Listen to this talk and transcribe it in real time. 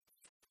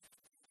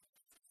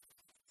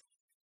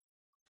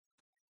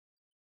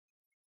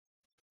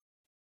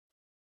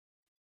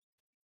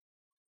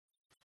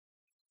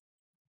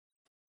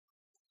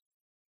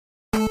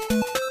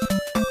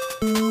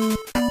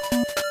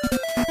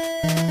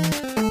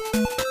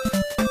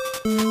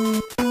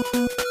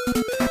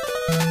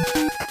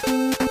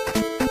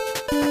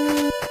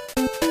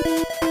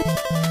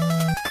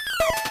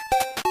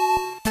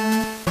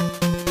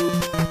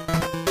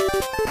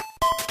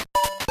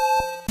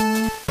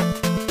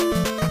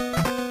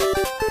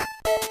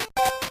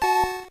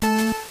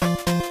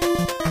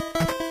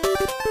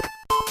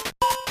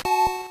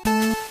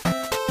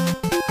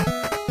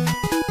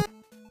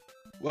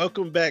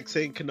Welcome back,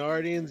 St.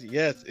 Canardians.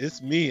 Yes,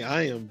 it's me.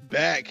 I am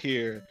back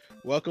here.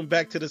 Welcome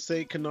back to the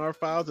St. Canar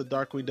Files, a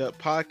Darkwing Duck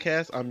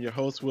podcast. I'm your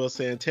host, Will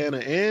Santana,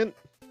 and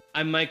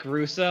I'm Mike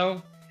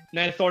Russo, and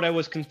I thought I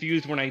was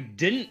confused when I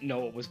didn't know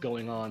what was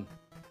going on.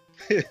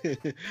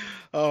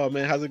 Oh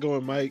man, how's it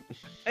going, Mike?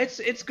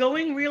 It's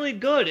going really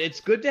good.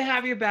 It's good to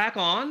have you back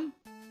on.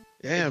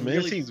 Yeah, it's man,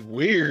 really... it seems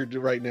weird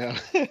right now.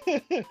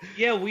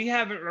 Yeah, we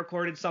haven't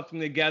recorded something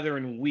together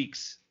in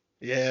weeks.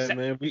 Yeah,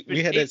 man,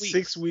 we had that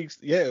 6 weeks.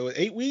 Yeah, it was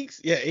 8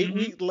 weeks. Yeah, 8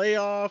 week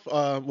layoff.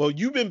 Well,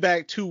 you've been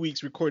back 2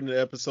 weeks recording the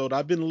episode.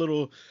 I've been a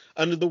little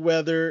under the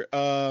weather.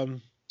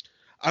 I'm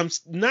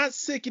not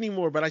sick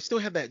anymore, but I still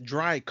have that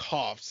dry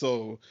cough.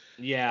 So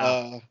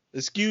yeah,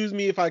 excuse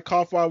me if I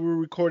cough while we're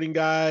recording,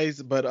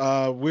 guys.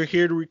 But we're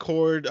here to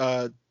record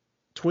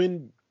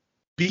Twin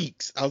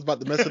Beaks. I was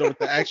about to mess it up with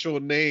the actual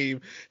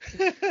name.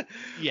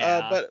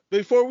 Yeah. But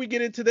before we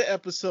get into the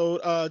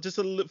episode, just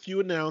a few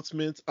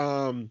announcements.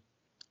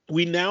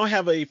 We now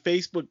have a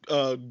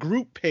Facebook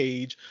group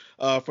page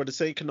for the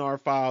St. Canar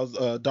Files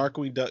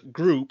Darkwing Duck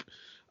group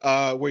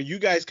where you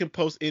guys can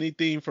post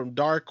anything from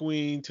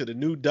Darkwing to the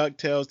new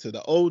DuckTales to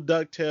the old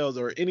DuckTales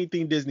or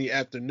anything Disney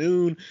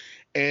Afternoon.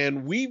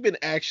 And we've been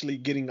actually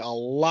getting a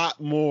lot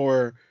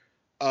more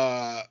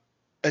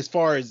as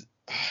far as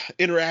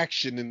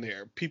interaction in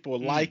there.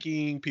 People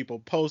liking, people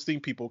posting,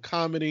 people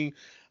commenting.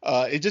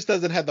 It just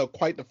doesn't have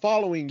quite the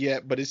following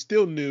yet, but it's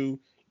still new.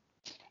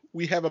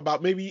 We have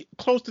about maybe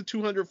close to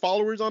 200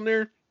 followers on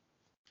there,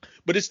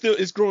 but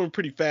it's growing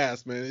pretty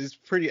fast, man. It's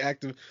pretty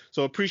active.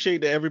 So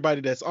appreciate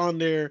everybody that's on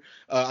there.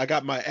 I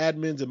got my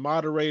admins and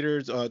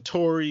moderators,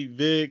 Tori,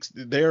 Vix.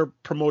 They're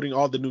promoting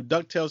all the new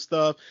DuckTales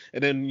stuff.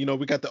 And then,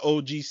 we got the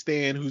OG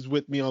Stan who's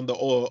with me on the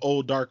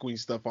old Darkwing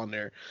stuff on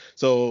there.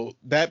 So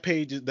that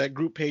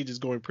group page is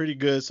going pretty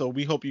good. So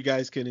we hope you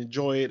guys can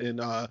enjoy it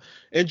and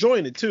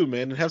enjoying it too,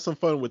 man, and have some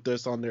fun with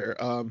us on there.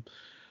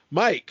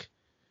 Mike.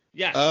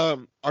 Yes.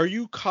 Are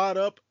you caught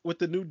up with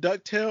the new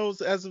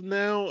DuckTales as of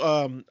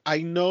now? I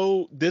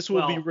know this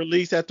will be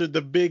released after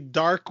the big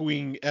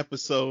Darkwing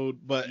episode,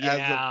 but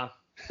yeah.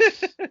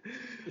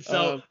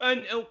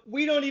 And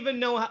we don't even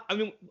know how. I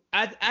mean,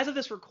 as of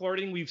this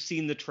recording, we've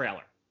seen the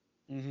trailer.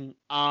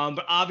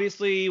 But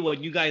obviously,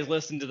 when you guys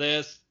listen to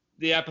this,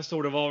 the episode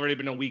would have already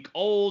been a week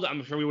old.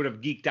 I'm sure we would have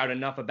geeked out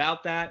enough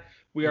about that.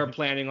 We are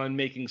planning on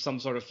making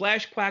some sort of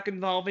flash quack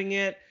involving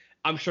it.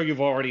 I'm sure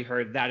you've already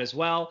heard that as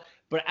well.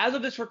 But as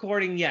of this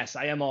recording, yes,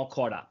 I am all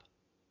caught up.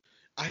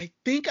 I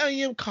think I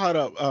am caught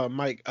up,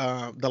 Mike.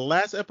 The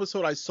last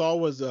episode I saw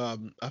was a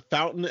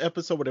fountain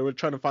episode where they were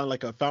trying to find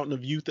like a fountain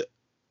of youth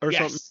or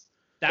something.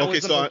 That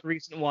was the most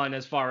recent one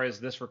as far as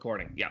this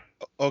recording. Yeah.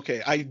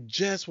 Okay, I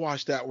just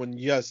watched that one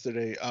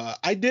yesterday.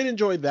 I did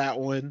enjoy that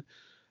one.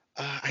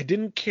 I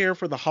didn't care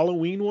for the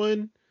Halloween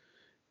one.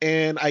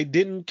 And I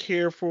didn't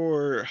care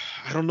for,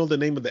 I don't know the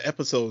name of the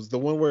episodes. The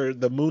one where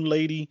the moon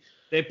lady.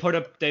 They put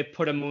a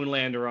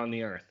moonlander on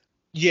the Earth.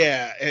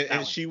 Yeah,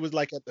 and she was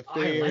like at the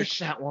fair. I liked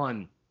that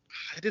one.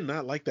 I did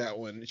not like that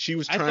one. She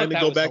was trying to I thought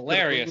that go was back.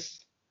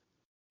 Hilarious.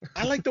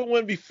 I liked the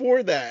one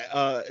before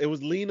that. It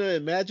was Lena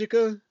and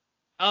Magica.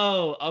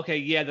 Oh, okay,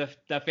 yeah,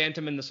 the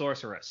Phantom and the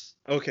Sorceress.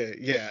 Okay,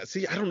 yeah.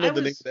 See, I don't know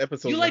the name of the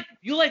episode.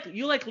 You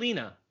like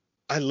Lena.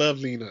 I love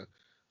Lena.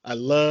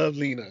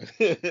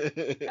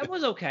 That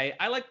was okay.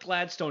 I liked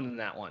Gladstone in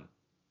that one.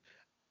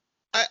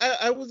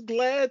 I was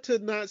glad to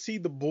not see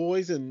the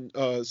boys and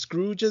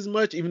Scrooge as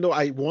much, even though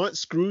I want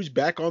Scrooge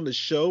back on the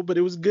show, but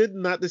it was good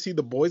not to see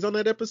the boys on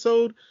that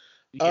episode.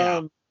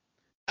 Yeah.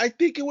 I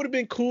think it would have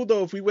been cool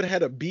though if we would have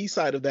had a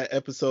B-side of that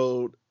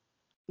episode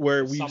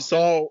where we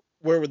saw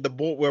where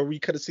we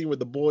could have seen where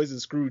the boys and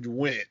Scrooge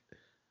went.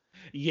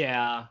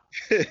 Yeah.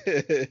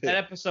 That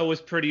episode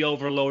was pretty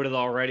overloaded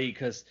already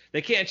because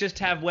they can't just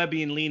have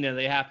Webby and Lena,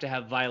 they have to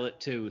have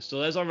Violet too. So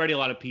there's already a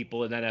lot of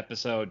people in that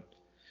episode.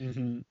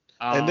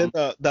 And then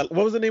what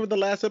was the name of the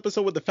last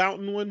episode with the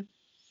fountain one?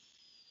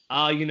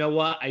 You know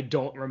what? I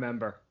don't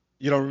remember.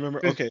 You don't remember?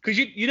 Okay. Because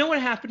you know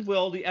what happened,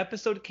 Will? The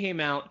episode came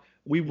out.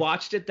 We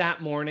watched it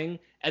that morning,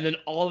 and then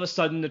all of a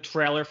sudden the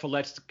trailer for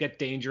Let's Get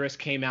Dangerous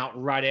came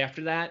out right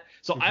after that.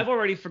 So I've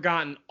already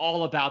forgotten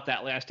all about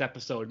that last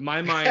episode.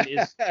 My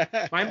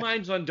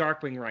mind's on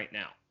Darkwing right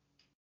now.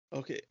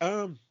 Okay.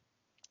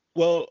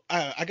 Well,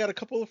 I got a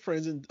couple of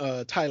friends in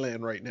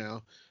Thailand right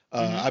now.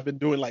 I've been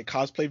doing like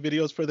cosplay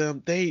videos for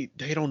them. They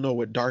don't know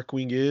what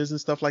Darkwing is and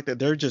stuff like that.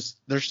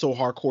 They're so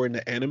hardcore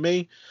into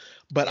anime.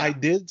 But I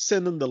did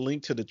send them the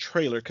link to the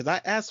trailer because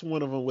I asked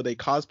one of them would they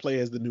cosplay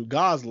as the new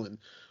Goslin.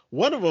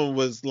 One of them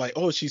was like,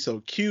 "Oh, she's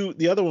so cute."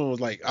 The other one was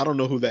like, "I don't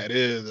know who that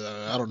is.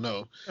 I don't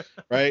know."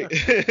 Right?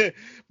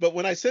 But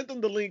when I sent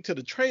them the link to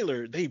the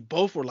trailer, they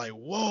both were like,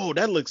 "Whoa,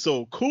 that looks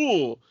so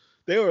cool."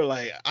 They were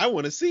like, "I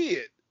want to see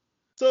it."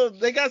 So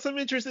they got some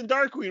interest in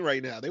Darkwing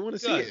right now. They want to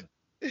see Good.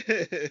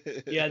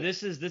 it. Yeah,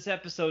 this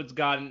episode's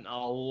gotten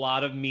a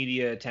lot of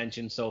media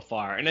attention so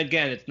far. And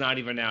again, it's not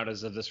even out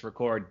as of this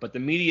record, but the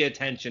media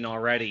attention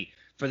already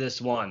for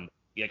this one.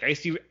 Like I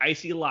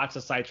see lots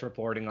of sites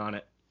reporting on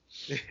it.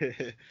 All This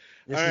is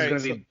right, going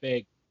so to be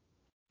big.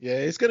 yeah,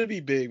 it's gonna be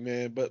big,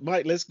 man. But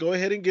Mike, let's go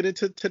ahead and get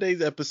into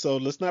today's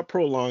episode. Let's not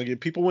prolong it.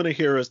 People want to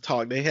hear us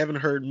talk. They haven't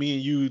heard me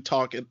and you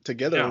talk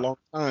together in a No. long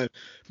time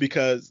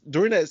because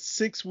during that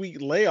 6 week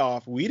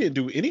layoff, we didn't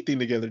do anything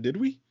together, did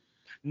we?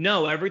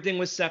 No, everything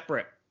was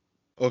separate.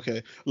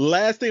 Okay.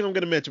 Last thing I'm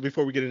gonna mention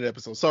before we get into the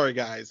episode. Sorry,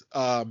 guys.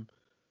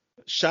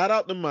 Shout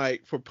out to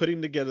Mike for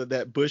putting together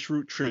that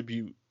Bushroot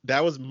tribute.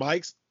 That was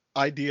Mike's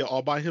idea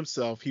all by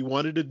himself. He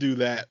wanted to do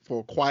that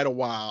for quite a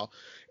while,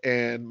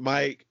 and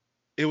Mike,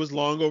 it was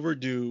long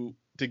overdue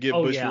to give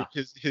Oh yeah.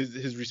 Bushroot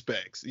his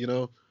respects, you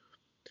know.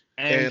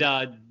 And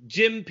And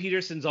Jim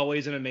Peterson's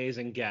always an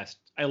amazing guest.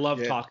 I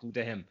love yeah, talking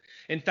to him.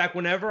 In fact,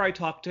 whenever I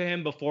talk to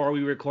him before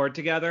we record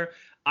together,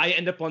 I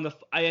end up on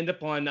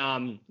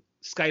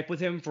Skype with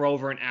him for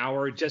over an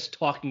hour just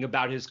talking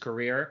about his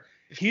career.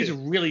 He's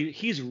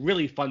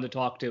really fun to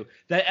talk to.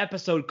 That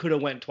episode could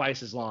have went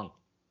twice as long.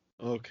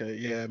 okay,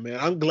 yeah, man.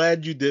 I'm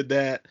glad you did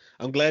that.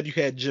 I'm glad you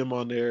had Jim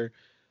on there.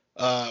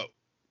 Uh,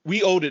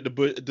 we owed it to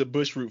the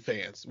Bushroot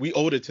fans. We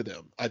owed it to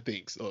them, I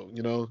think. So,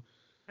 you know.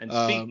 And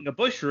Um, speaking of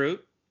Bushroot,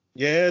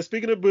 yeah,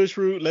 speaking of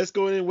Bushroot, let's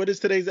go in. What is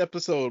today's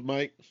episode,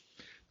 Mike?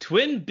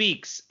 Twin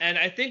Beaks, and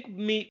I think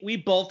we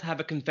both have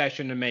a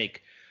confession to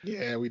make.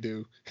 Yeah, we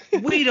do.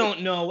 We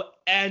don't know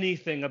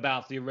anything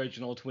about the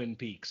original Twin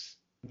Peaks.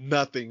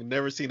 Nothing.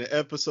 Never seen an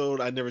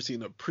episode. I've never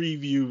seen a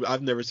preview.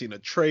 I've never seen a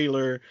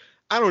trailer.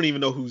 I don't even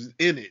know who's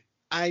in it.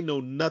 I know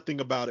nothing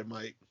about it,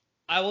 Mike.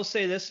 I will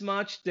say this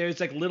much. There's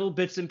like little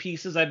bits and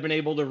pieces I've been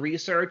able to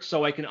research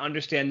so I can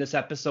understand this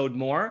episode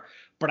more,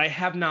 but I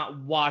have not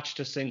watched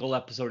a single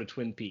episode of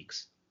Twin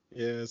Peaks.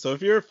 Yeah, so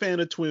if you're a fan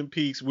of Twin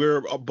Peaks,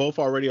 we're both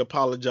already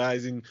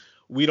apologizing.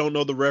 We don't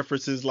know the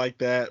references like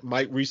that.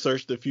 Mike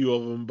researched a few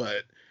of them,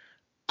 but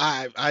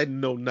I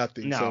know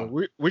nothing. So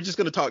No. we're just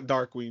gonna talk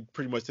Darkwing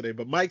pretty much today.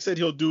 But Mike said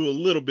he'll do a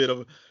little bit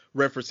of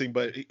referencing,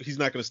 but he's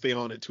not gonna stay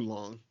on it too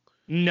long.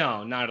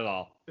 No, not at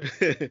all.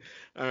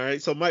 All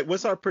right, so Mike,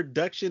 what's our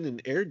production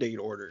and air date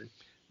order?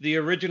 The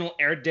original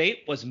air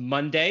date was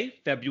Monday,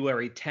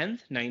 February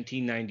 10th,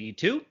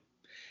 1992.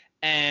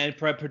 And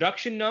for a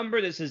production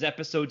number, this is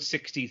episode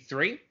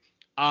 63.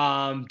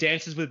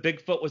 Dances with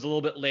Bigfoot was a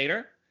little bit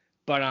later.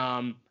 But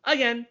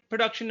again,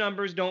 production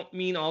numbers don't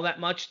mean all that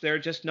much. They're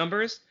just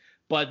numbers.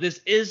 But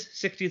this is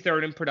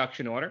 63rd in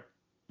production order.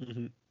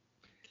 Mm-hmm.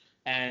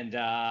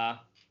 And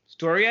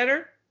story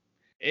editor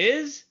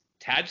is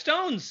Tad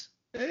Stones.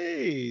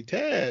 Hey,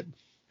 Ted.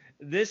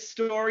 This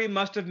story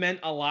must have meant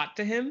a lot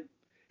to him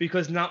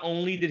because not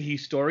only did he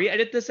story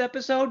edit this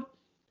episode,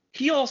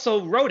 he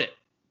also wrote it.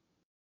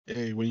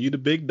 Hey, when you the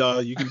big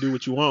dog, you can do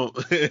what you want.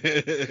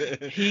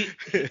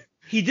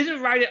 He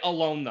didn't write it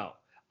alone though.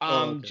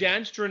 Okay.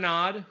 Jan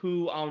Stranad,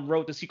 who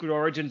wrote The Secret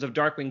Origins of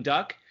Darkwing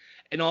Duck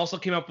and also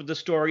came up with the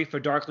story for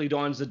Darkly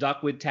Dawns the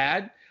Duck with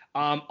Tad,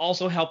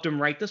 also helped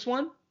him write this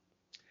one.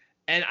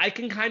 And I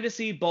can kind of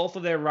see both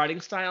of their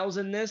writing styles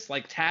in this.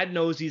 Like Tad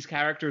knows these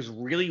characters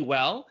really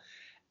well,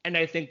 and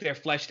I think they're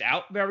fleshed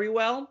out very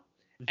well.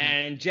 Mm-hmm.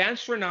 And Jan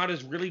Stranad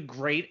is really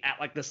great at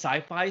like the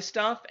sci-fi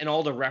stuff and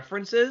all the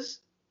references.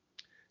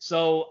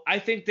 So I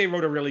think they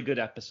wrote a really good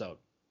episode.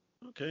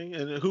 Okay,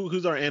 and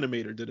who's our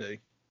animator today?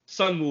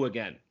 Sunwoo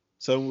again.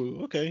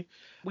 Sunwoo. Okay.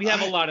 We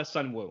have a lot of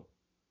Sunwoo.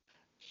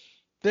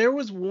 There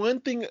was one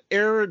thing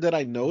error that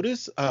I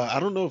noticed. I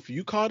don't know if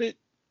you caught it.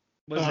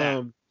 What's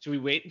that? Should we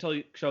wait until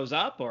he shows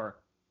up or?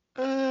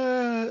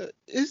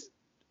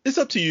 It's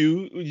up to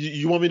you.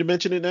 You want me to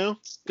mention it now?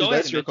 Go ahead.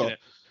 That's your call.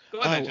 Go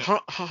ahead.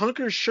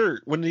 Hunker's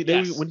shirt when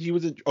he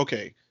was in.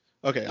 Okay.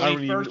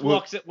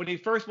 When he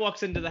first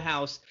walks into the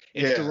house,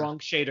 it's the wrong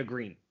shade of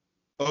green.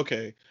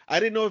 Okay. I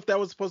didn't know if that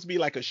was supposed to be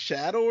like a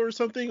shadow or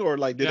something, or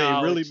like did they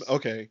really?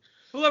 Okay.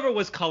 Whoever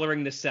was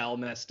coloring the cell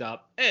messed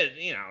up.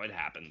 It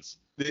happens.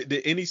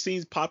 Did any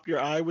scenes pop your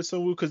eye with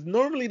Sunwoo? Because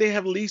normally they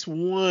have at least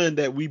one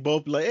that we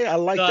both like. Hey, I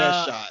like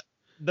that shot.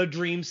 The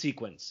dream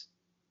sequence.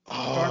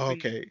 Oh,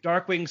 okay.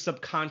 Darkwing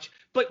subconscious.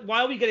 But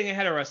why are we getting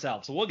ahead of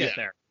ourselves? So we'll get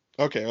there.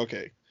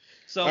 Okay.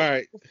 So all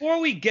right.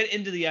 Before we get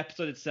into the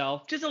episode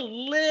itself, just a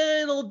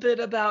little bit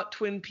about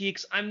Twin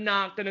Peaks. I'm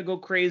not going to go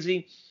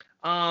crazy.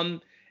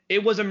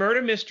 It was a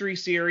murder mystery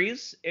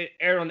series. It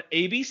aired on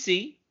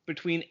ABC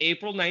between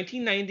April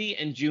 1990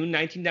 and June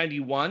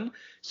 1991.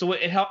 So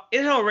it had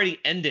already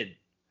ended,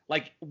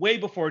 like way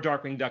before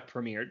Darkwing Duck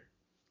premiered.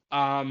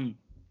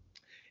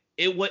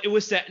 It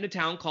was set in a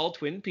town called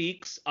Twin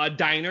Peaks. A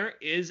diner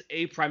is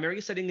a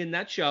primary setting in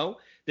that show.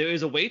 There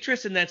is a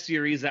waitress in that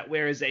series that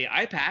wears a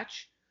eye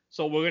patch.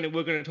 So we're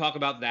gonna talk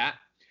about that.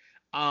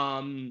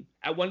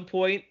 At one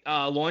point,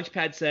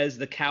 Launchpad says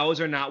the cows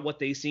are not what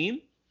they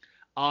seem.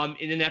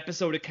 In an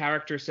episode, a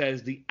character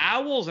says the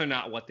owls are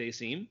not what they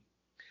seem.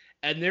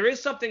 And there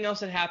is something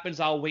else that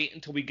happens. I'll wait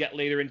until we get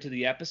later into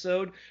the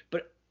episode.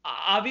 But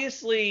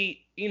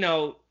obviously,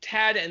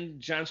 Tad and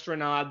John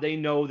Stranad, they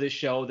know this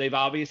show. They've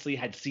obviously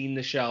had seen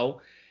the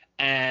show.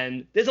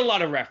 And there's a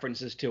lot of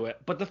references to it.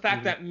 But the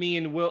fact that me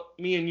and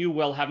you,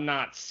 Will, have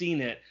not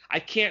seen it, I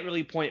can't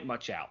really point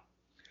much out.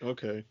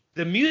 Okay.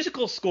 The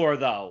musical score,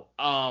 though,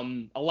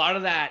 a lot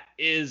of that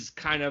is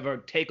kind of a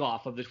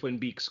takeoff of the Twin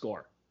Peaks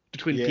score. The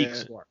Twin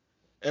Peaks score.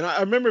 And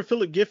I remember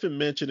Philip Giffen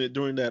mentioned it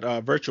during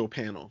that virtual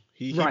panel.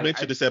 He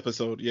mentioned this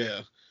episode,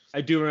 yeah. I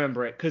do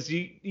remember it because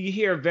you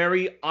hear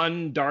very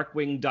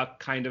un-Darkwing Duck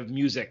kind of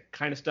music,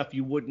 kind of stuff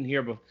you would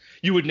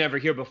never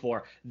hear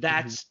before.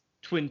 That's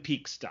Twin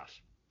Peaks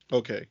stuff.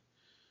 Okay.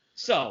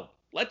 So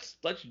let's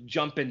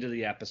jump into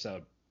the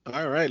episode.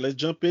 All right, let's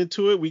jump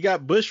into it. We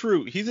got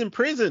Bushroot. He's in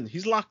prison.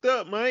 He's locked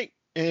up, Mike,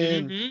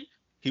 and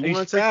he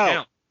wants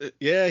out.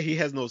 Yeah, he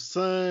has no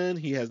sun.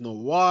 He has no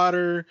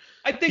water.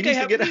 I think I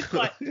have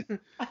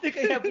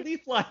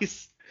leaf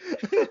lice.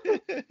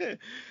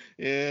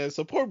 Yeah,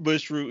 so poor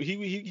Bushroot.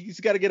 He's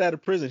got to get out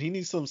of prison. He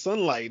needs some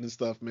sunlight and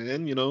stuff,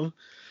 man. Go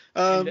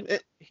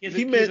ahead.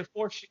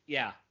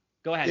 Yeah.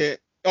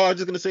 Oh, I was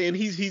just gonna say, and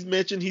he's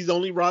mentioned he's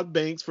only robbed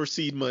banks for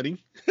seed money.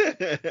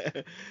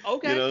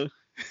 Okay.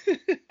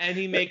 And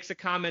he makes a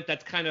comment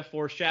that's kind of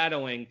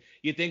foreshadowing.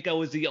 You think I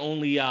was the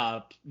only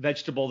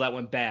vegetable that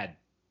went bad.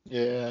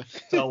 Yeah.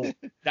 So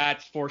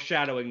that's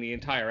foreshadowing the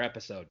entire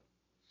episode.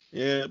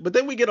 Yeah, but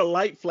then we get a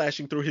light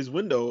flashing through his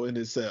window in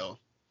his cell.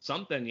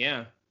 Something,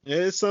 yeah. Yeah,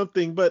 it's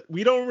something, but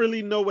we don't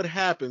really know what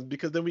happens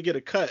because then we get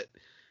a cut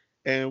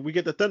and we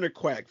get the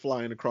thunderquack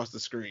flying across the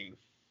screen.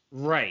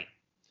 Right.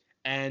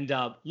 And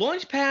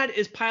Launchpad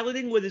is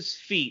piloting with his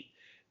feet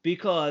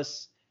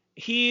because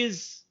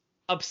he's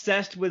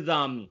obsessed with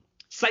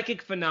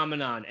psychic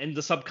phenomenon and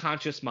the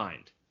subconscious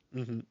mind.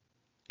 Mm-hmm.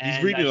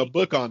 He's reading a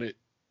book on it.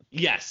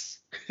 Yes.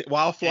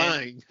 While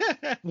flying.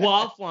 And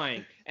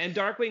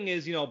Darkwing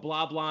is,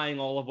 blah-blahing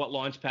all of what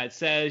Launchpad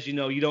says.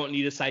 You don't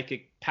need a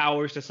psychic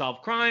powers to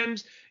solve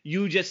crimes.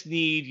 You just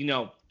need,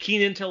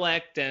 keen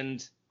intellect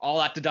and all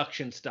that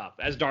deduction stuff,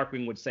 as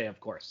Darkwing would say, of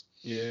course.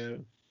 Yeah.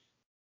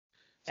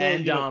 So,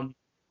 and,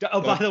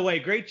 by the way,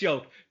 great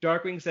joke.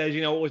 Darkwing says,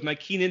 it was my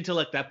keen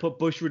intellect that put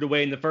Bushroot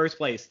away in the first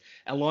place.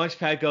 And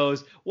Launchpad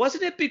goes,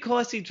 wasn't it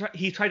because he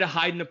tried to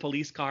hide in a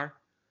police car?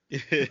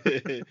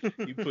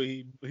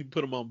 he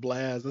put him on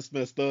blast. That's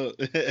messed up.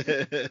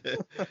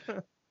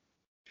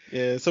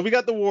 Yeah, so we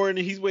got the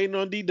warden. He's waiting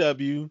on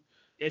DW.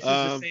 This is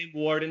the same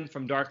warden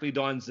from Darkly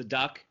Dawn's The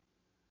Duck.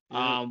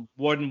 Yeah.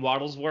 Warden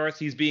Waddlesworth.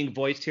 He's being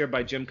voiced here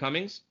by Jim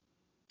Cummings.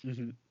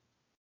 Mm-hmm.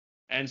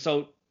 And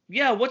so,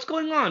 yeah, what's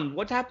going on?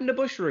 What's happened to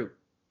Bushroot?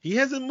 He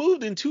hasn't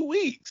moved in 2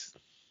 weeks.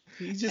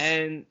 He's just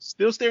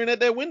still staring at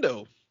that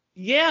window.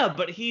 Yeah,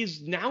 but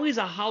he's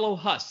a hollow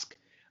husk.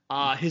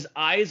 His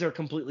eyes are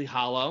completely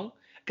hollow.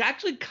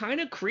 Actually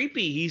kind of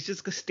creepy. He's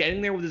just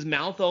standing there with his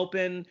mouth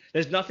open.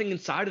 There's nothing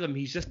inside of him.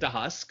 He's just a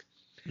husk.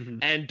 Mm-hmm.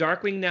 And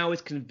Darkwing now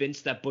is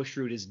convinced that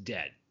Bushroot is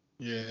dead.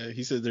 Yeah,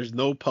 he says there's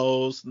no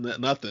pulse,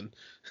 nothing.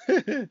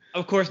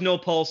 Of course, no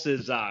pulse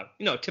is,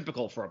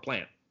 typical for a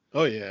plant.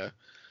 Oh, yeah.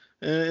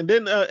 And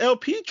then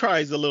LP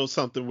tries a little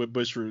something with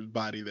Bushroot's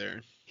body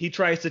there. He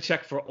tries to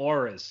check for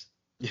auras.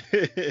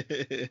 Yeah,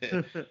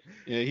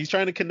 he's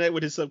trying to connect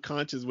with his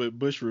subconscious with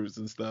Bushroots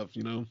and stuff,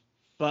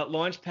 But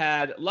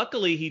Launchpad,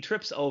 luckily, he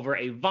trips over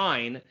a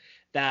vine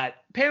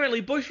that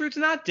apparently Bushroot's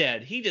not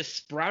dead. He just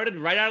sprouted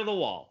right out of the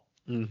wall.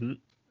 Mm-hmm.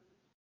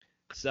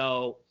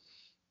 So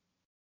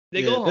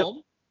they go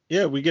home.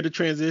 Yeah, we get a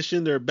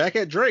transition. They're back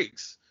at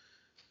Drake's.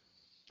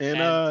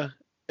 And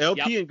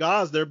LP and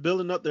Gauze, they're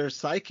building up their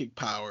psychic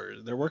powers.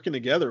 They're working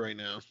together right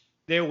now.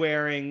 They're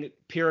wearing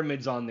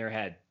pyramids on their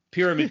head.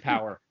 Pyramid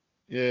power.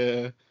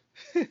 Yeah.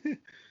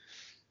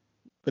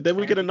 But then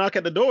we get a knock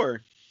at the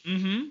door.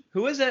 Mm-hmm.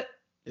 Who is it?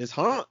 It's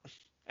Honk.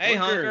 Hey,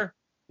 Honker.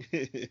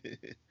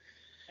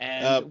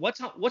 And what's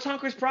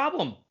Honker's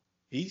problem?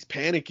 He's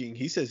panicking.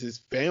 He says his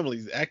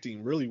family's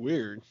acting really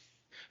weird.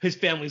 His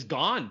family's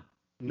gone.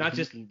 That's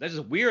just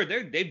weird.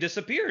 They've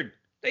disappeared.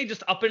 They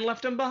just up and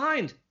left him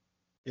behind.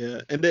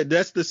 Yeah, and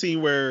that's the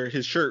scene where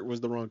his shirt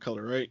was the wrong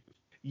color, right?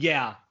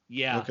 Yeah.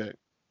 Okay.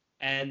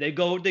 And they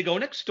go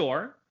next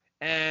door,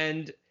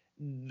 and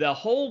the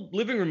whole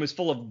living room is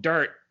full of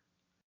dirt.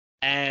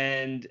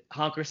 And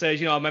Honker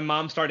says, my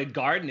mom started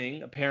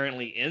gardening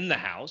apparently in the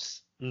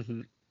house.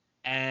 Mm-hmm.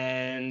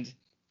 And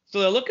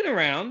so they're looking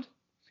around,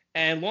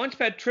 and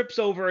Launchpad trips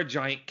over a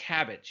giant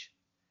cabbage.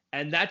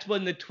 And that's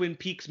when the Twin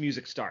Peaks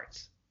music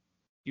starts.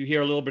 You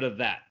hear a little bit of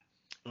that.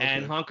 Okay.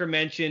 And Honker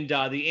mentioned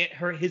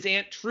his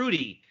Aunt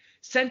Trudy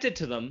sent it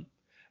to them,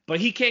 but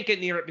he can't get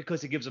near it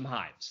because it gives him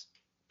hives.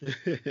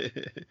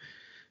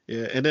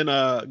 Yeah, and then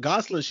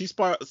Gosling, she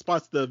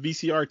spots the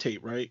VCR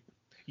tape, right?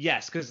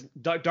 Yes, because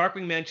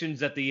Darkwing mentions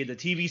that the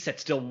TV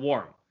set's still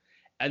warm,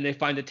 and they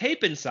find a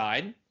tape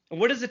inside. And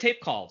what is the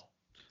tape called?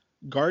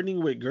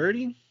 Gardening with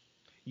Gertie?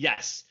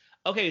 Yes.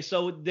 Okay,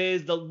 so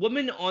there's the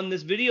woman on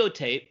this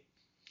videotape,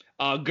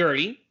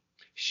 Gertie.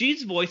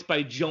 She's voiced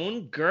by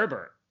Joan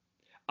Gerber.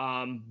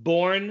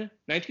 Born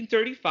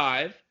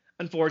 1935.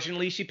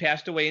 Unfortunately, she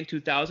passed away in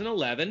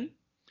 2011.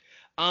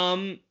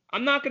 I'm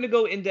not going to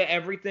go into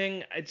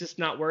everything. It's just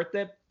not worth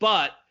it.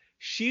 But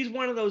she's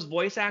one of those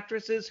voice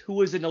actresses who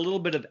was in a little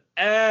bit of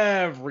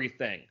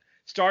everything,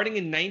 starting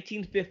in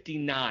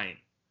 1959.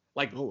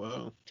 Like, Oh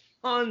wow.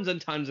 tons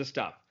and tons of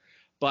stuff.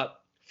 But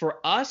for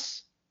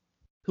us,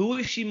 who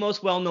is she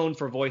most well known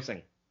for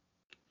voicing?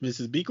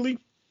 Mrs. Beakley?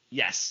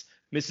 Yes,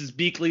 Mrs.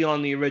 Beakley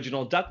on the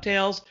original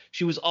DuckTales.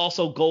 She was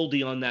also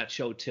Goldie on that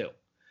show too.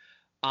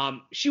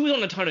 She was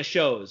on a ton of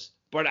shows,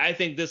 but I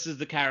think this is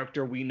the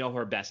character we know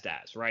her best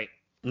as, right?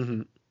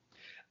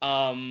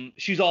 Mm-hmm.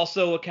 She's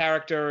also a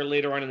character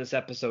later on in this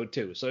episode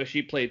too, so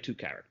she played two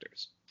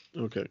characters.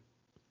 Okay.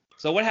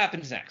 So what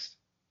happens next?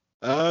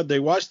 They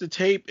watch the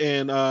tape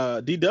and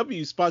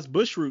DW spots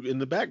Bushroot in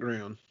the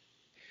background.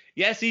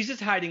 Yes, he's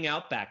just hiding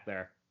out back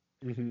there.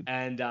 Mm-hmm.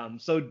 And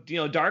so,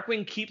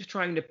 Darkwing keeps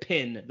trying to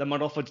pin the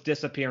Muddlefoot's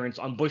disappearance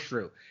on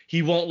Bushroot.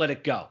 He won't let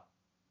it go.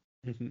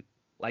 Mm-hmm.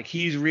 Like,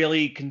 he's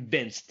really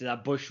convinced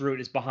that Bushroot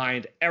is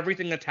behind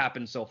everything that's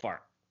happened so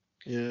far.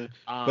 Yeah.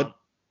 But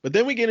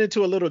then we get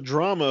into a little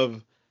drama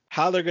of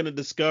how they're going to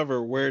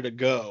discover where to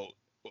go.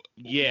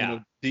 Yeah.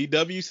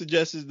 DW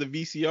suggests the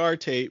VCR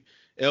tape.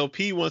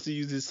 LP wants to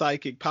use his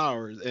psychic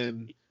powers.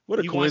 And what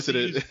a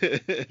coincidence.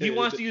 He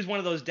wants to use one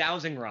of those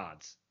dowsing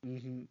rods.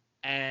 Mm-hmm.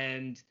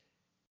 And,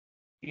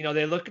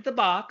 they look at the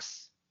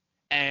box,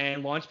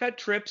 and Launchpad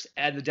trips,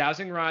 and the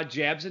dowsing rod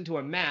jabs into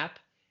a map,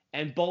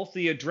 and both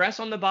the address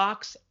on the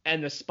box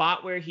and the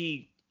spot where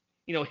he,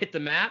 hit the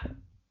map,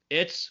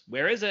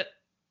 where is it?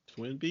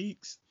 Twin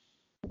Beaks.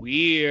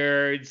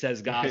 Weird,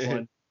 says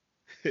Goslin.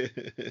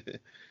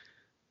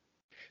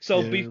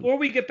 So before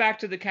we get back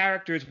to the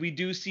characters, we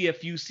do see a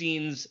few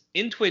scenes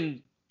in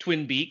Twin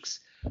Beaks.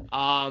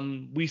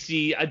 We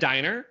see a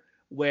diner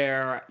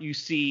where you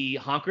see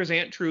Honker's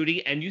Aunt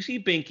Trudy and you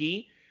see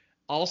Binky.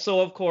 Also,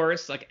 of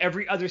course, like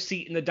every other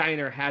seat in the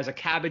diner has a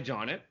cabbage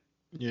on it.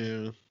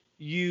 Yeah.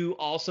 You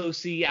also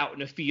see out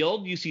in a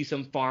field, you see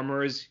some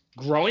farmers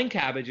growing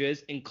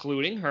cabbages,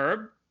 including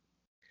Herb.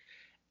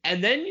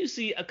 And then you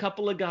see a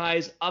couple of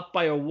guys up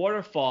by a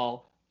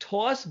waterfall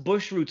toss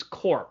Bushroot's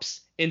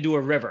corpse into a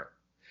river.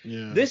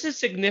 Yeah. This is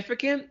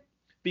significant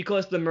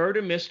because the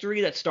murder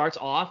mystery that starts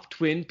off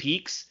Twin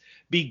Peaks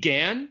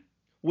began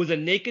with a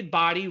naked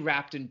body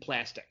wrapped in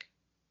plastic.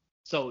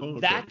 So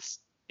that's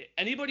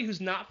anybody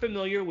who's not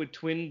familiar with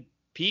Twin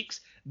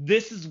Peaks,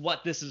 this is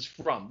what this is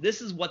from.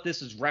 This is what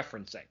this is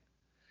referencing.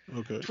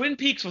 Okay. Twin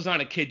Peaks was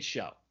not a kid's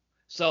show.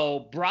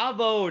 So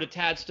bravo to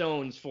Tad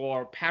Stones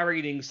for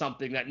parodying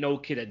something that no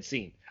kid had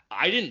seen.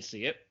 I didn't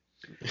see it.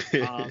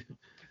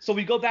 So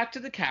we go back to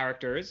the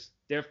characters.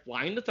 They're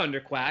flying the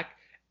Thunderquack.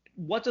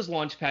 What does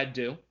Launchpad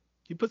do?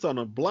 He puts on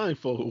a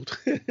blindfold.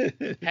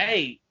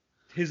 Hey,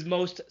 his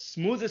most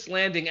smoothest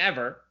landing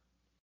ever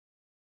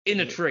in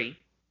a tree.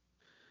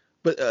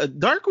 But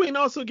Darkwing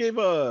also gave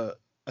a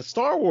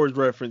Star Wars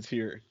reference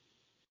here.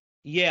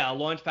 Yeah,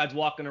 Launchpad's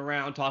walking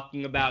around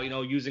talking about,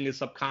 using his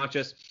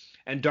subconscious,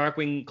 and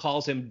Darkwing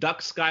calls him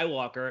Duck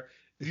Skywalker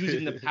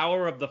using the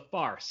power of the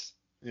farce.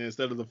 Yeah,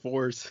 instead of the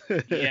Force.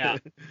 Yeah.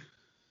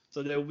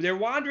 So they're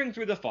wandering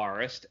through the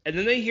forest, and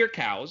then they hear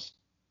cows.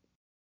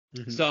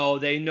 Mm-hmm. So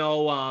they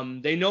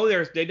know they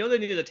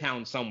need a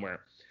town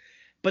somewhere.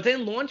 But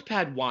then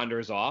Launchpad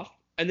wanders off,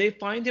 and they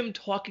find him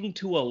talking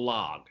to a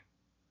log.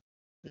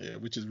 Yeah,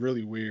 which is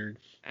really weird.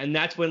 And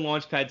that's when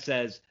Launchpad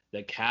says,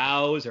 "The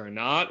cows are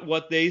not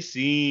what they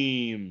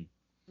seem."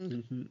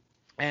 Mm-hmm.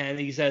 And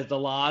he says the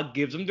log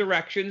gives him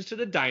directions to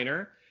the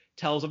diner,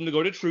 tells him to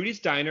go to Trudy's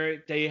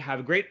diner. They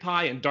have great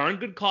pie and darn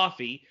good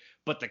coffee.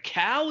 But the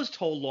cows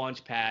told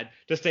Launchpad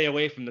to stay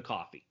away from the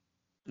coffee.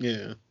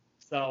 Yeah.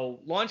 So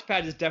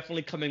Launchpad is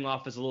definitely coming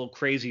off as a little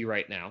crazy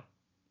right now.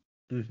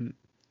 Mm-hmm.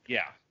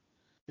 Yeah.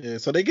 Yeah.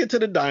 So they get to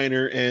the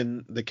diner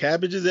and the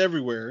cabbage is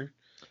everywhere.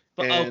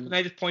 But can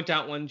I just point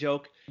out one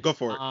joke? Go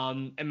for it.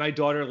 And my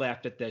daughter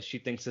laughed at this. She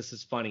thinks this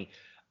is funny.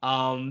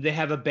 They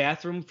have a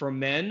bathroom for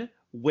men,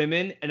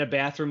 women, and a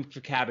bathroom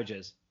for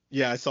cabbages.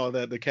 Yeah, I saw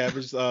that. The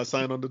cabbage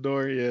sign on the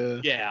door. Yeah.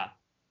 Yeah.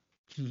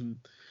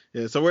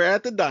 Yeah. So we're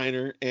at the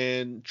diner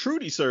and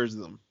Trudy serves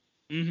them.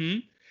 Mm-hmm.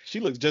 She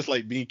looks just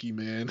like Binky,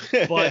 man.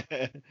 But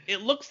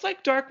it looks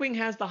like Darkwing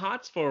has the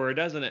hots for her,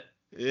 doesn't it?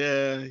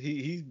 Yeah,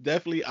 he's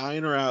definitely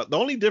eyeing her out. The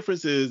only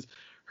difference is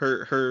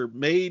her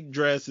maid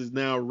dress is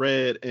now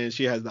red and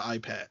she has the eye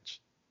patch.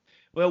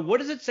 Well,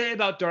 what does it say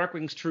about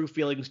Darkwing's true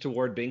feelings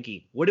toward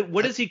Binky?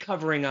 What is he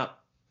covering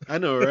up? I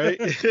know, right?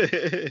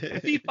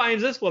 If he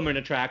finds this woman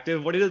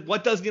attractive,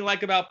 what doesn't he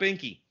like about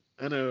Binky?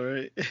 I know,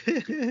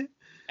 right?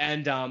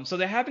 And so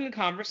they're having a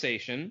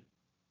conversation,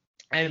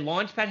 and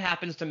Launchpad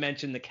happens to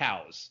mention the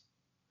cows.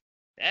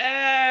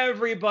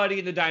 Everybody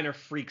in the diner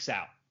freaks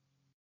out.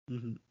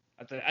 Mm-hmm.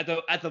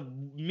 At the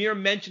mere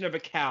mention of a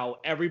cow,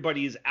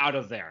 everybody is out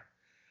of there.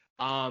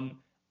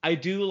 I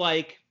do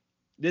like,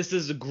 this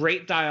is a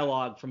great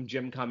dialogue from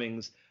Jim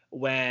Cummings.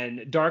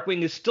 when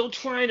Darkwing is still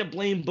trying to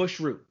blame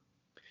Bushroot.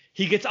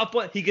 He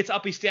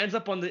stands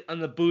up on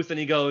the booth and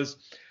he goes,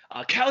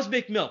 cows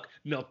make milk.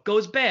 Milk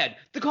goes bad.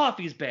 The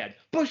coffee's bad.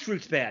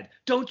 Bushroot's bad.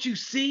 Don't you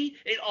see?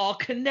 It all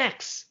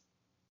connects.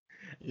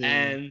 Yeah.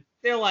 And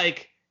they're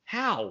like,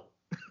 how?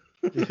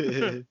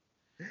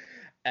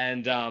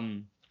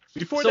 And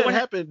before that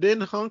happened,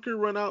 didn't Honker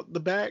run out the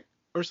back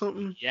or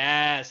something?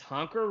 Yes,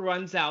 Honker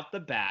runs out the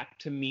back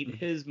to meet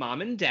his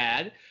mom and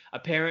dad.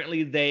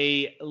 Apparently,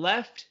 they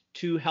left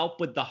to help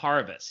with the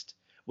harvest,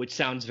 which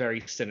sounds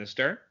very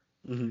sinister.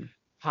 Mm-hmm.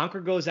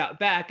 Honker goes out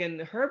back,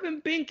 and Herb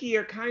and Binky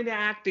are kind of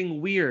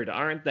acting weird,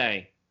 aren't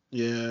they?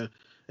 Yeah,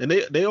 and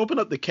they open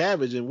up the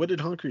cabbage, and what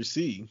did Honker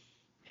see?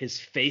 His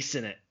face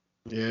in it.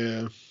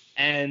 Yeah.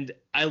 And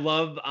I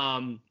love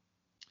I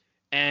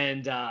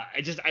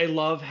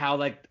love how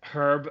like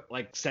Herb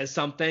like says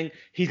something.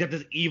 He's got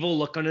this evil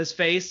look on his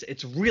face.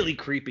 It's really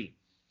creepy.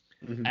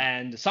 Mm-hmm.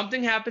 And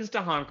something happens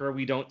to Honker.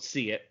 We don't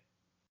see it.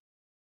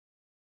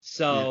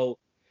 So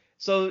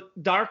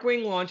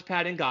Darkwing,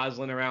 Launchpad, and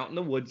Goslin are out in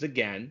the woods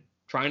again,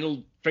 trying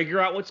to figure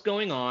out what's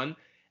going on.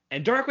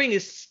 And Darkwing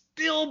is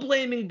still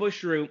blaming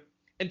Bushroot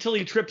until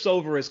he trips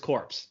over his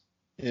corpse.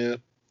 Yeah,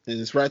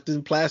 and it's wrapped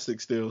in plastic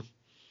still.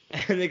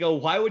 And they go,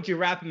 why would you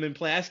wrap him in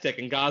plastic?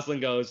 And Goslin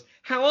goes,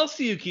 how else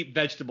do you keep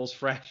vegetables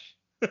fresh?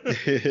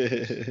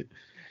 And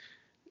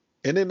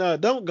then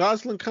don't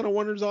Goslin kind of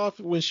wanders off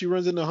when she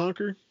runs into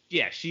Honker?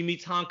 Yeah, she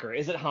meets Honker.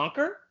 Is it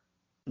Honker?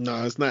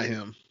 No, it's not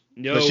him.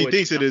 No, but she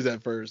thinks it is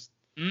at first.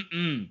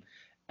 And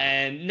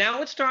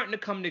now it's starting to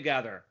come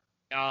together.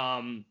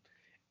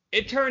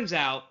 It turns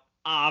out,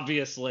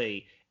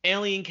 obviously,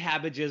 alien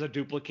cabbages are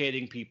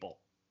duplicating people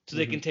so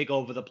they can take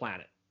over the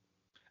planet.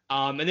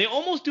 And they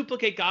almost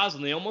duplicate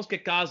Goslin. They almost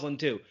get Goslin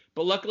too.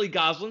 But luckily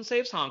Goslin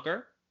saves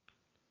Honker.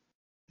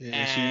 Yeah,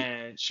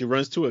 and she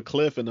runs to a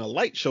cliff and a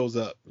light shows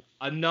up.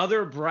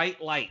 Another bright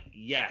light.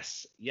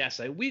 Yes.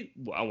 I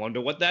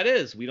wonder what that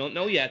is. We don't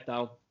know yet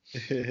though.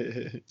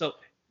 So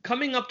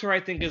coming up to her,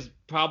 I think, is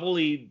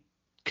probably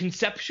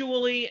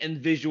conceptually and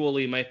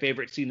visually my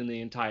favorite scene in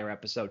the entire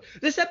episode.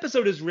 This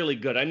episode is really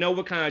good. I know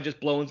we're kind of just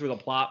blowing through the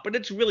plot, but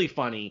it's really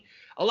funny.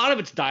 A lot of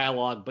it's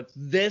dialogue, but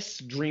this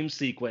dream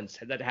sequence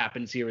that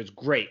happens here is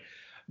great.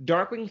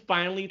 Darkwing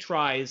finally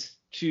tries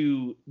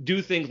to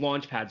do things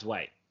Launchpad's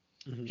way.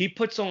 Mm-hmm. He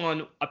puts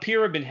on a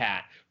pyramid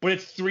hat, but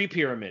it's 3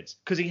 pyramids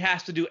because he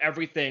has to do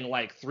everything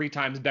like 3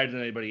 times better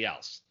than anybody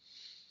else.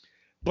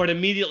 But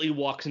immediately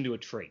walks into a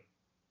tree.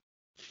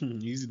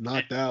 He's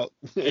knocked out.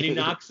 And he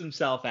knocks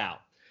himself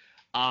out.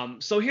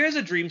 So here's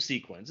a dream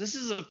sequence. This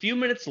is a few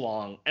minutes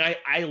long, and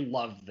I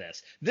love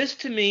this. This,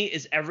 to me,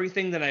 is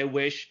everything that I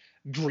wish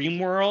Dream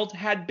World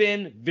had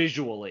been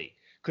visually,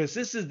 because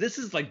this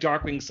is like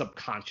Darkwing's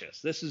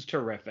subconscious. This is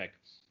terrific.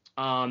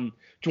 Do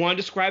you want to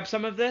describe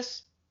some of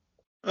this?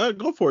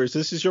 Go for it.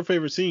 This is your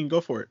favorite scene.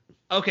 Go for it.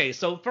 Okay,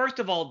 so first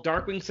of all,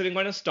 Darkwing's sitting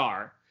on a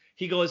star.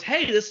 He goes,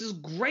 hey, this is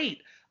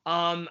great.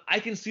 I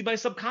can see my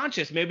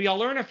subconscious. Maybe I'll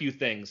learn a few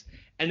things.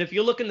 And if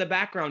you look in the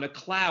background, a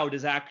cloud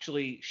is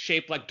actually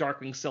shaped like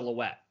Darkwing's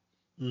silhouette.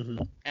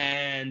 Mm-hmm.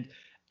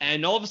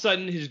 And all of a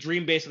sudden, his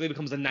dream basically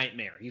becomes a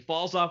nightmare. He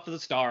falls off of the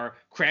star,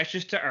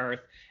 crashes to Earth,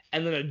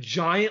 and then a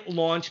giant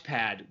launch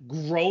pad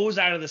grows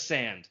out of the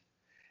sand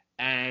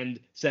and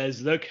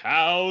says, the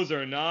cows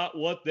are not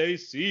what they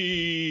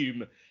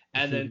seem.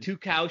 And then 2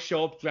 cows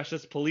show up dressed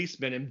as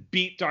policemen and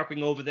beat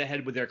Darkwing over the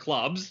head with their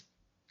clubs.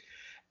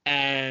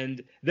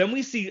 And then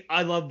we see,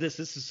 I love this.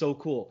 This is so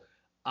cool.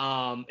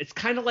 It's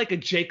kind of like a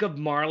Jacob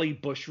Marley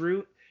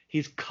Bushroot.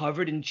 He's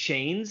covered in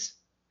chains.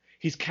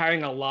 He's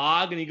carrying a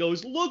log, and he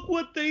goes, look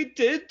what they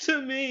did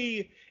to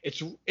me.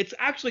 It's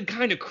actually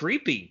kind of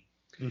creepy.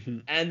 Mm-hmm.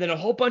 And then a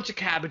whole bunch of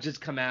cabbages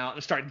come out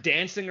and start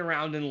dancing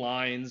around in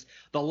lines.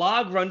 The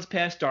log runs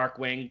past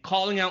Darkwing,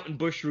 calling out in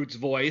Bushroot's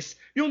voice,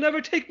 you'll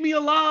never take me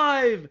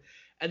alive.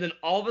 And then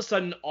all of a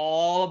sudden,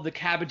 all of the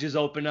cabbages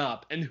open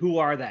up. And who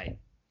are they?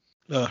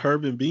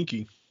 Herb and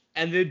Binky.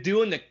 And they're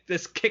doing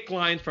this kick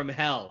line from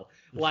hell.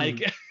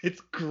 Like, it's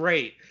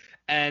great.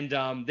 And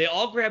they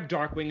all grab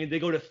Darkwing and they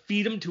go to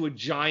feed him to a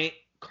giant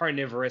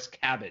carnivorous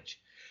cabbage.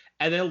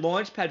 And then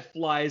Launchpad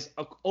flies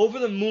over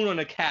the moon on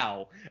a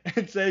cow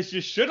and says,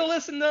 you should have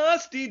listened to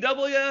us,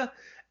 DW.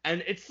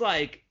 And it's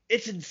like,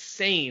 it's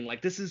insane.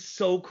 Like, this is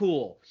so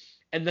cool.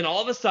 And then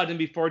all of a sudden,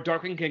 before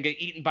Darkwing can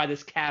get eaten by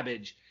this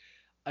cabbage,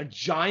 a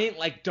giant,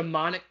 like,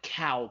 demonic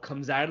cow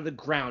comes out of the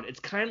ground. It's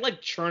kind of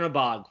like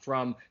Chernobog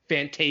from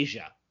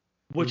Fantasia,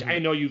 which I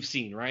know you've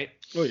seen, right?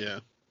 Oh, yeah.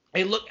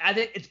 Hey, look, I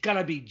think it's going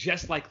to be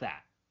just like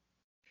that.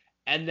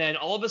 And then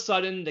all of a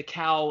sudden,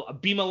 a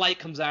beam of light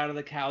comes out of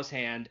the cow's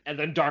hand, and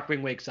then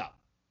Darkwing wakes up.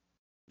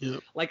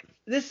 Yep. Like,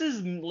 this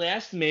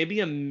lasts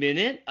maybe a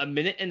minute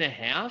and a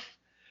half,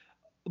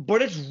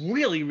 but it's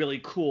really,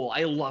 really cool.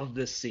 I love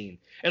this scene.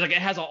 And like, it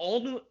has a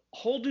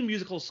whole new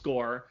musical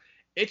score.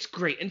 It's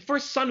great. And for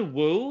Sun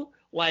Woo,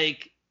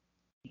 like,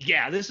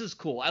 yeah, this is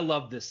cool. I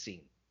love this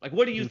scene. Like,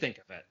 what do you think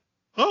of it?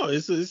 Oh,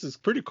 this is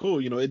pretty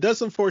cool. You know, it does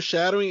some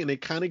foreshadowing and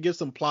it kind of gives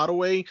some plot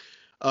away.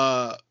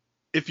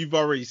 if you've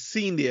already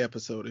seen the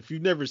episode. If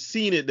you've never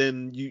seen it,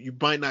 then you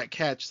might not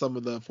catch some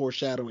of the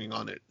foreshadowing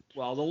on it.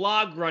 Well, the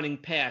log running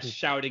past,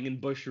 shouting in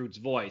Bushroot's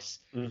voice,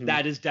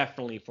 that is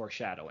definitely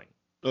foreshadowing.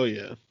 Oh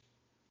yeah.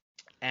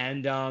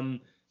 And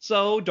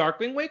so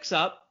Darkwing wakes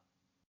up,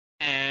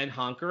 and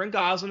Honker and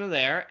Goslin are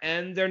there,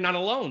 and they're not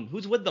alone.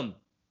 Who's with them?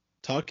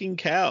 Talking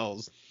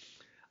cows.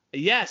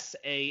 Yes,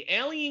 a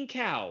alien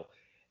cow.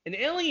 An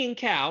alien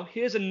cow,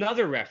 here's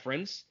another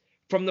reference,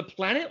 from the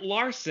planet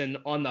Larson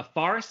on the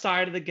far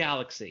side of the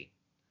galaxy.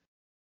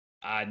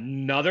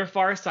 Another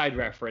Far Side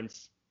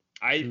reference.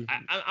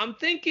 I'm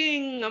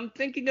thinking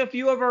a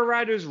few of our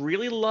writers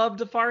really loved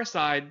the Far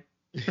Side.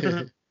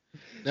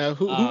 Now,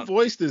 who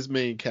voiced this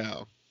main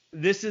cow?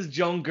 This is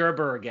Joan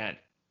Gerber again.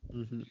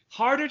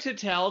 Harder to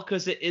tell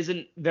because it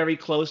isn't very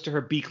close to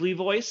her Beakley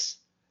voice,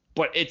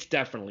 but it's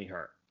definitely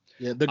her.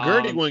 Yeah, the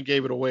Gertie one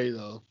gave it away,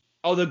 though.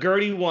 Oh, the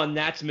Gertie one,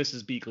 that's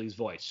Mrs. Beakley's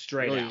voice,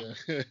 straight out.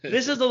 Yeah.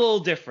 This is a little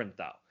different,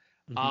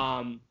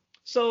 though.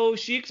 So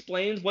she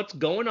explains what's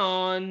going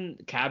on.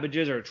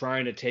 Cabbages are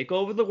trying to take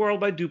over the world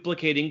by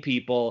duplicating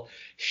people.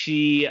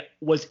 She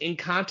was in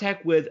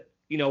contact with,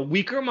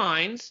 weaker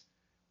minds,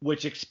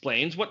 which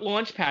explains what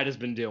Launchpad has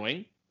been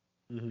doing.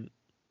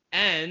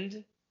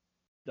 And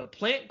the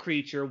plant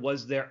creature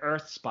was their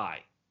Earth spy.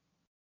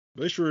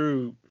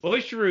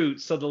 Bushroot.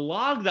 So the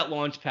log that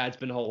Launchpad's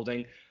been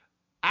holding,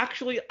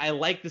 actually, I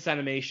like this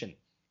animation.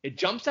 It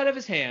jumps out of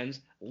his hands,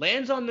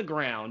 lands on the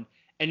ground,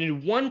 and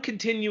in one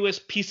continuous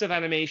piece of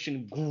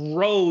animation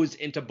grows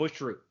into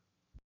Bushroot.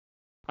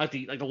 Like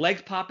the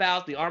legs pop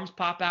out, the arms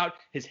pop out,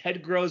 his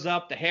head grows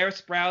up, the hair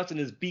sprouts, and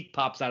his beak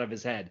pops out of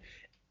his head.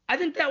 I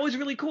think that was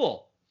really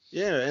cool.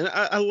 Yeah, and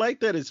I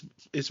like that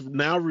it's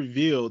now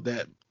revealed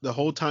that the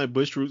whole time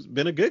Bushroot's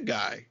been a good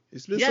guy.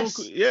 It's been so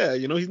cool. Yeah,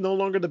 he's no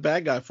longer the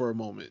bad guy for a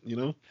moment,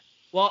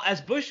 Well,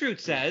 as Bushroot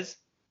says,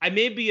 I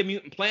may be a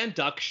mutant plant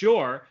duck,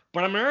 sure,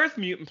 but I'm an Earth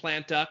mutant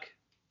plant duck.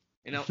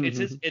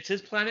 It's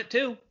his planet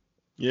too.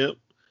 Yep.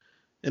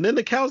 And then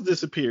the cows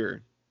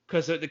disappear.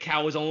 Because the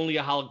cow was only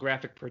a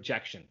holographic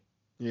projection.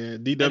 Yeah,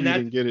 DW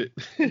didn't get it.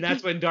 And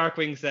that's when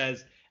Darkwing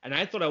says, and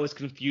I thought I was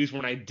confused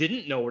when I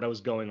didn't know what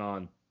was going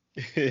on.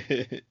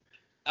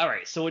 All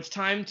right, so it's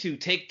time to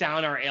take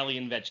down our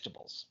alien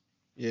vegetables.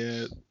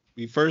 Yeah,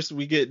 we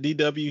get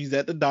DW. He's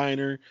at the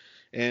diner,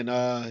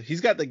 and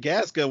he's got the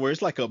gas gun where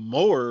it's like a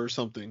mower or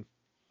something.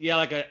 Yeah,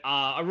 like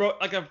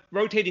a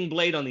rotating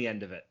blade on the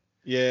end of it.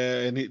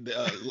 Yeah, and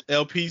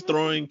LP's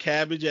throwing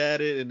cabbage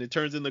at it, and it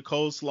turns into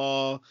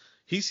coleslaw.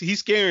 He's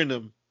scaring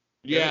them.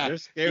 Yeah, they're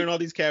scaring all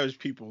these cabbage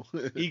people.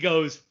 He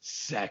goes,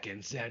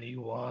 seconds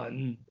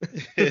anyone.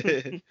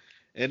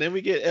 And then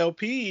we get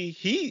LP.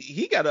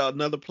 He got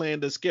another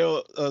plan to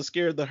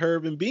scare the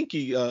Herb and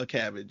Binky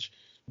cabbage.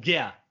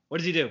 Yeah. What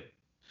does he do?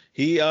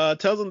 He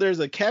tells them there's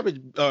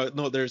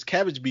there's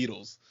cabbage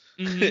beetles.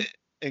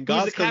 And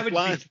Goss comes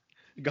flying.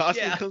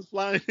 Comes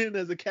flying in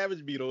as a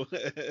cabbage beetle.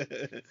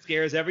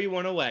 Scares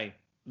everyone away.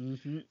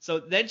 So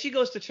then she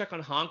goes to check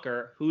on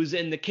Honker, who's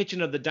in the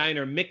kitchen of the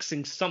diner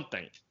mixing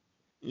something.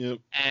 Yep.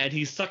 And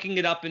he's sucking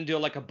it up into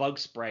like a bug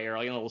spray or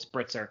like a little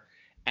spritzer.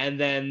 And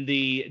then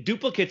the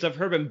duplicates of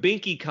Herb and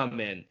Binky come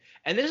in.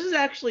 And this is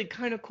actually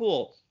kind of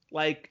cool.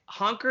 Like,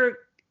 Honker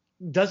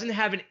doesn't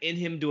have it in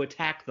him to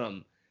attack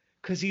them.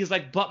 Because he's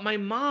like, but my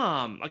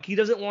mom. Like, he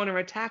doesn't want to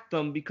attack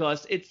them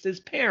because it's his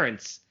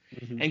parents.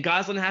 And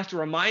Goslin has to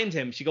remind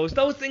him. She goes,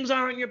 those things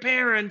aren't your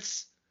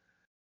parents.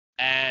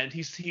 And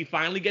he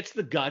finally gets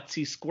the guts.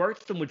 He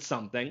squirts them with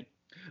something.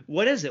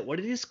 What is it? What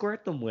did he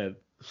squirt them with?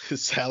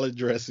 Salad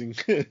dressing.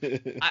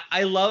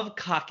 I love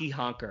cocky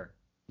Honker.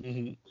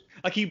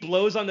 Like, he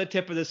blows on the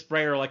tip of the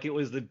sprayer like it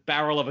was the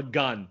barrel of a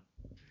gun.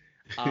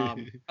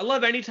 I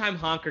love anytime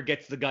Honker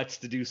gets the guts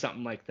to do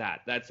something like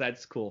that.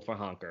 That's cool for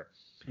Honker.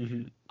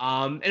 And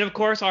of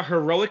course, our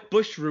heroic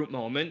Bushroot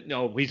moment.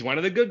 He's one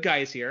of the good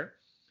guys here.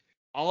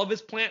 All of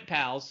his plant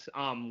pals,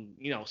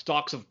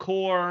 stalks of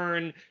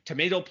corn,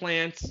 tomato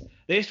plants,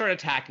 they start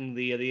attacking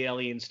the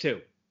aliens too.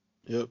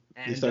 Yep.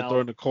 They start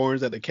throwing the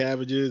corns at the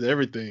cabbages,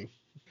 everything.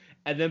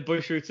 And then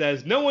Bushroot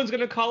says, "No one's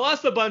gonna call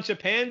us a bunch of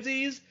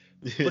pansies."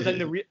 But then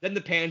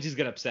the pansies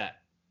get upset.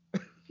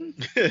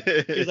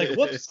 He's like,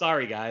 "Whoops,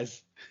 sorry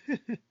guys."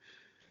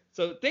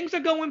 So things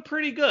are going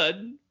pretty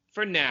good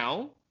for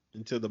now.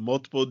 Until the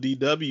multiple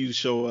DWs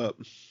show up.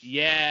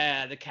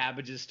 Yeah, the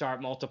cabbages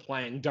start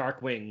multiplying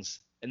dark wings.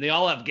 And they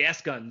all have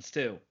gas guns,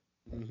 too.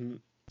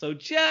 So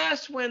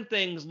just when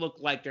things look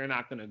like they're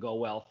not going to go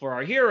well for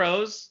our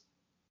heroes,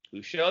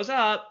 who shows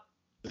up?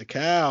 The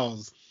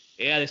cows.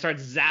 Yeah, they start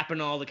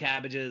zapping all the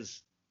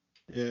cabbages.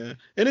 Yeah.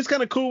 And it's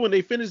kind of cool when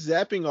they finish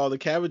zapping all the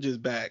cabbages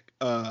back.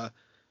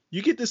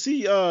 You get to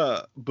see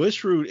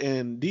Bushroot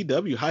and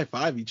DW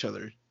high-five each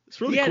other.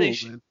 It's really cool,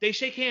 man. They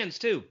shake hands,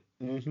 too.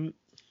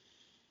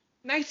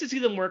 Nice to see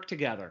them work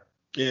together.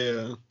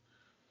 Yeah.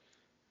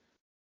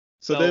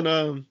 So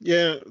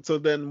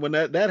then when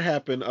that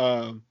happened,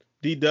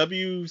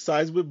 DW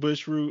sides with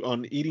Bushroot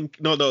on eating.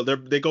 No,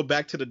 they go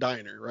back to the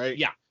diner, right?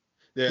 Yeah.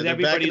 Yeah, they're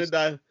back in the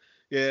diner.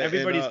 Yeah,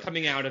 everybody's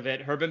coming out of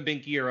it. Herb and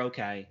Binky are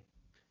okay.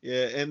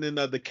 Yeah, and then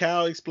the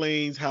cow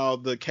explains how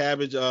the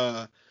cabbage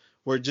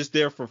were just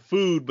there for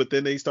food, but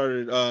then they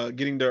started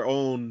getting their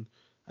own,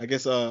 I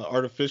guess,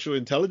 artificial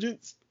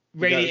intelligence.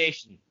 They got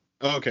Radiation.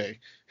 okay.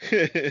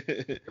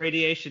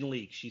 Radiation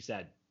leak, she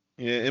said.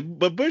 Yeah,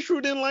 but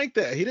Bushroot didn't like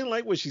that. He didn't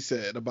like what she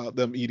said about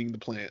them eating the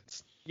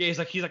plants. Yeah, he's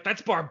like,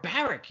 that's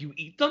barbaric. You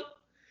eat them?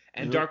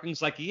 And Yep.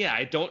 Darkwing's like, yeah,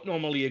 I don't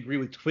normally agree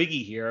with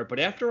Twiggy here, but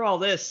after all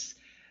this,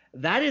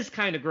 that is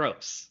kind of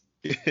gross.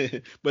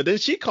 But then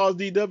she calls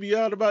DW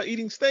out about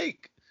eating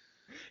steak.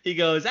 He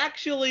goes,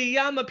 actually,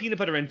 I'm a peanut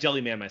butter and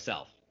jelly man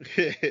myself.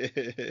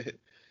 Yep,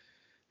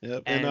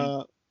 and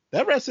And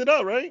that wraps it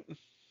up, right?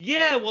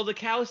 yeah, well, the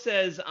cow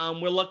says,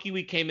 we're lucky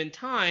we came in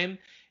time.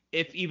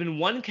 If even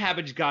one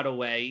cabbage got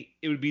away,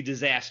 it would be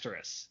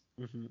disastrous.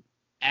 Hmm.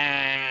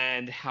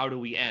 And how do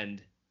we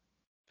end?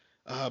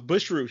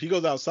 Bushroot, he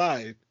goes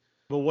outside.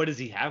 But what does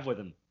he have with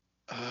him?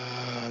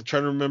 Trying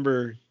to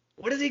remember.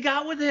 What has he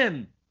got with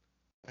him?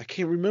 I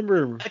can't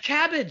remember. A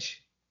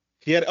cabbage.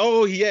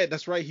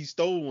 That's right. He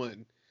stole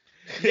one.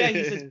 Yeah,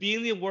 he says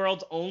being the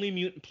world's only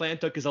mutant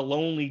plant took is a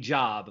lonely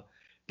job.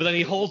 But then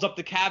he holds up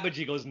the cabbage.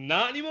 He goes,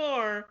 not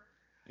anymore.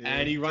 Yeah,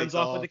 And he runs takes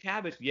off with the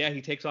cabbage. Yeah,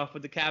 he takes off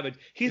with the cabbage.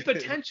 He's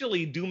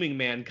potentially dooming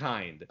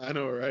mankind. I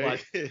know,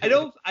 right?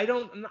 But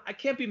I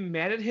can't be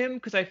mad at him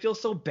because I feel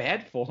so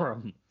bad for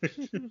him.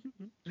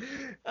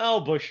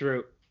 Oh,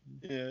 Bushroot.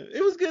 Yeah,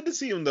 it was good to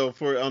see him though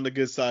on the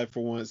good side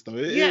for once though.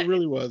 It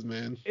really was,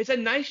 man. It's a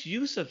nice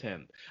use of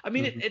him. I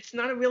mean, Mhm. it's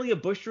not really a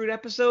Bushroot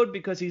episode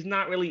because he's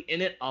not really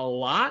in it a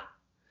lot,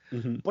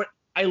 Hmm. but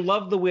I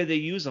love the way they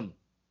use him.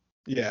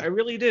 Yeah. I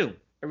really do.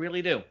 I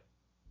really do.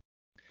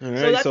 All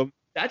right.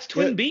 That's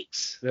Twin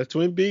Beaks. That's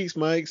Twin Beaks,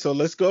 Mike. So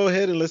let's go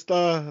ahead and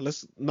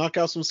let's knock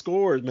out some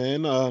scores,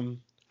 man.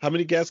 How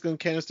many gas gun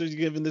canisters you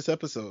giving this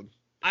episode?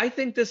 I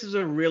think this is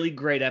a really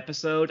great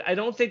episode. I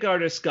don't think our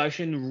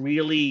discussion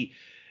really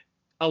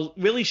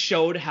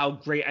showed how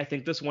great I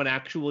think this one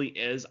actually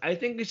is. I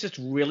think it's just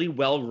really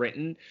well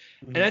written.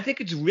 Mhm. And I think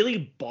it's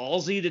really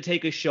ballsy to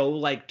take a show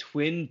like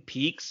Twin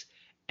Peaks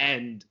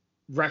and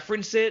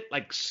reference it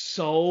like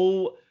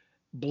so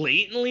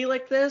blatantly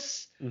like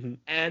this. Mhm.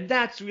 And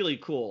that's really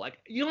cool. Like,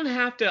 you don't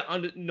have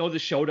to know the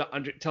show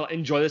to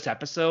enjoy this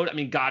episode. I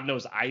mean, God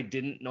knows I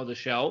didn't know the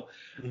show,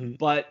 Mhm.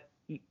 but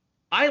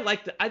I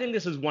think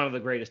this is one of the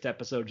greatest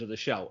episodes of the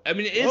show. I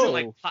mean,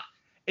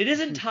 it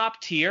isn't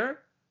top tier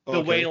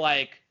the way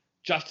like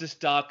Justice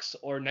Ducks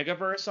or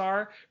Negaverse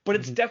are, but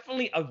it's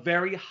definitely a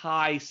very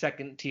high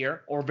second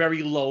tier or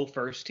very low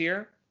first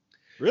tier.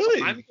 Really?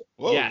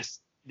 So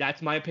yes,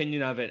 that's my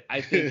opinion of it.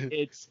 I think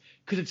it's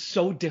because it's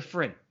so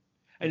different,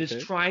 and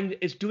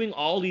it's doing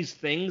all these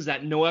things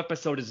that no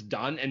episode has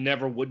done and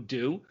never would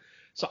do.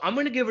 So I'm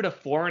gonna give it a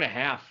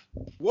 4.5.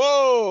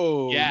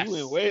 Whoa! Yes. You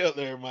went way up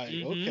there, Mike.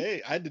 Mhm.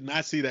 Okay, I did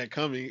not see that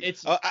coming.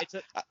 It's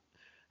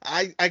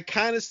I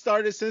kind of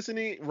started sensing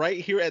it right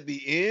here at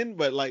the end,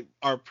 but like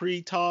our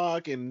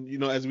pre-talk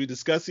and as we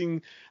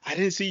discussing, I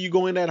didn't see you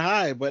going that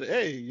high. But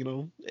hey,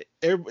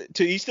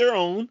 to each their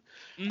own.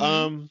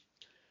 Mhm.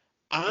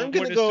 I'm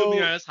gonna go.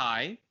 You're not as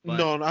high. But...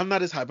 No, I'm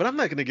not as high, but I'm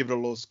not gonna give it a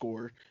low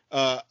score.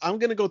 I'm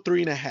gonna go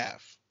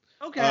 3.5.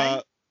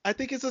 Okay. I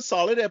think it's a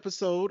solid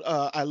episode.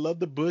 I love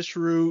the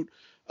Bushroot.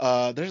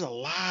 There's a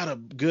lot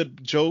of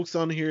good jokes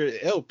on here.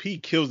 LP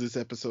kills this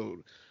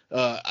episode.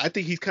 I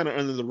think he's kind of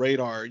under the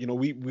radar.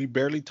 We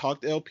barely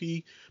talked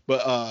LP,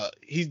 but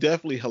he's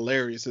definitely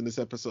hilarious in this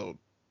episode.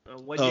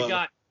 You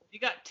got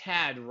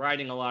Tad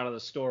writing a lot of the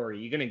story.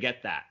 You're gonna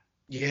get that.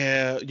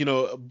 Yeah,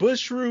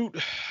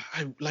 Bushroot,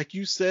 like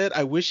you said,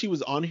 I wish he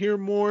was on here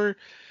more.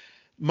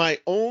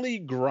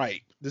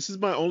 This is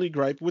my only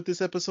gripe with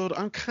this episode.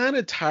 I'm kind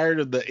of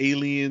tired of the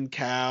alien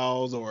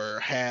cows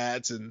or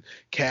hats and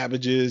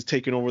cabbages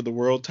taking over the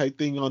world type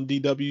thing on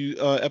DW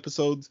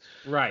episodes.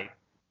 Right.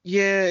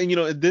 Yeah,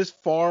 and this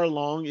far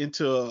along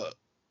into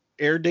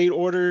air date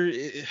order,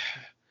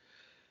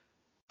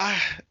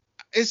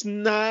 it's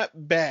not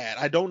bad.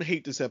 I don't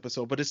hate this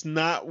episode, but it's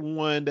not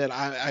one that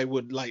I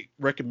would like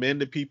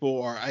recommend to people,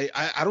 or I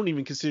don't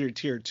even consider it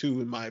tier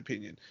 2 in my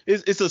opinion.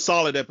 It's a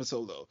solid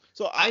episode though,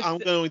 so I'm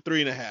going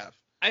 3.5.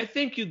 I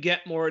think you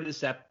get more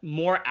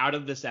out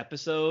of this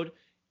episode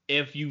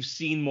if you've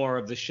seen more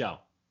of the show.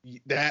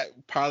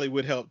 That probably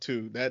would help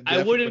too. That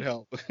definitely would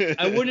help.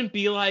 I wouldn't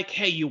be like,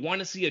 hey, you want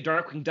to see a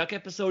Darkwing Duck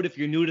episode if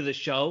you're new to the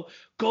show?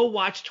 Go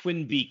watch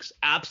Twin Beaks.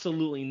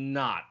 Absolutely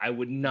not. I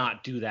would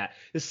not do that.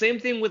 The same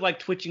thing with like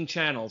twitching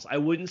channels. I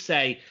wouldn't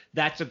say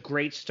that's a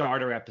great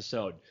starter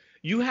episode.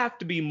 You have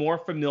to be more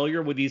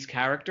familiar with these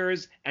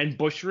characters and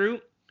Bushroot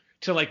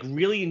to like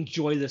really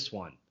enjoy this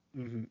one.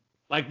 Mm-hmm.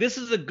 Like, this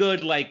is a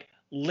good like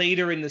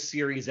later in the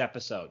series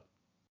episode.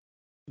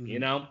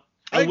 Mm-hmm.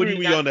 I agree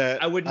with you on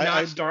that. I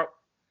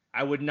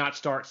would not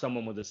start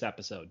someone with this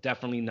episode.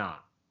 Definitely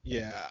not.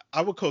 Yeah,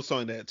 I would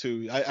co-sign that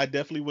too. I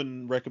definitely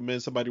wouldn't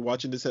recommend somebody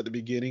watching this at the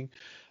beginning.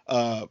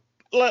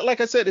 Like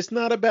I said, it's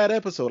not a bad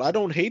episode. I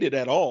don't hate it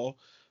at all.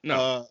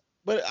 No.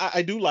 But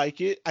I do like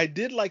it. I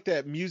did like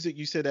that music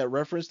you said that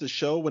referenced the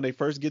show when they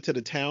first get to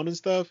the town and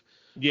stuff.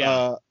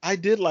 Yeah. I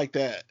did like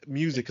that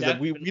music because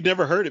we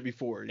never heard it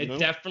before, you It know?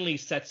 definitely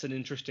sets an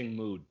interesting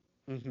mood.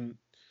 hmm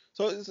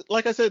So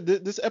like I said,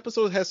 this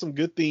episode has some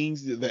good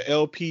things. The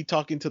LP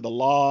talking to the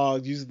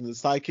log, using the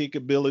psychic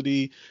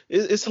ability,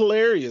 it's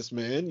hilarious,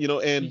 man. You know,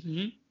 and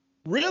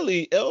Mm-hmm.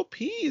 really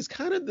LP is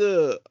kind of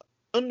the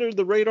under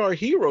the radar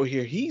hero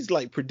here. He's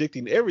like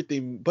predicting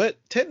everything, but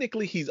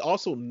technically he's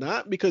also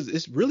not because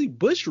it's really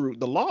Bushroot,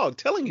 the log,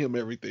 telling him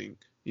everything.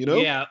 You know?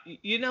 Yeah,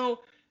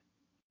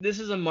 this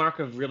is a mark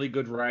of really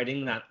good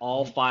writing that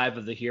all 5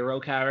 of the hero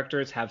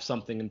characters have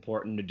something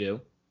important to do.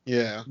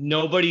 Yeah.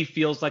 Nobody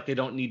feels like they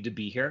don't need to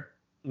be here.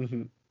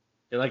 hmm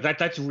Like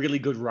that's really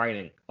good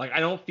writing. Like I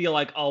don't feel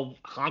like, oh,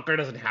 Honker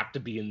doesn't have to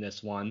be in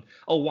this one.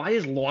 Oh, why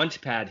is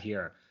Launchpad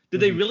here? Did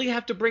they really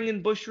have to bring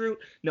in Bushroot?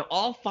 No,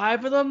 all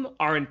 5 of them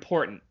are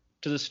important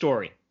to the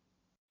story.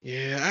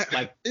 Yeah,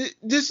 Like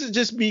this is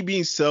just me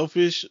being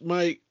selfish,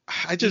 Mike.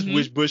 I just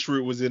wish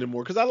Bushroot was in it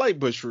more because I like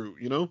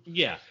Bushroot, you know?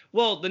 Yeah.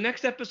 Well, the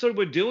next episode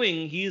we're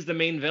doing, he's the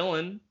main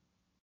villain.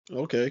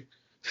 Okay.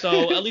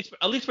 So at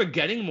least we're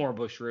getting more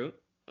Bushroot.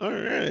 All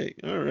right.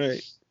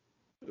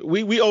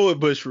 We owe it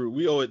Bushroot.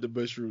 We owe it to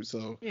Bushroot.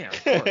 So yeah,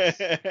 of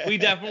course. We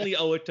definitely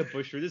owe it to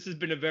Bushroot. This has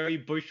been a very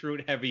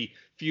Bushroot heavy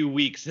few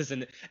weeks,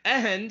 isn't it?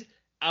 And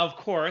of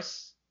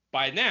course,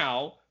 by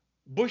now,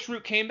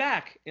 Bushroot came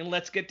back in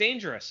Let's Get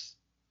Dangerous.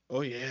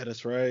 Oh yeah,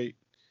 that's right.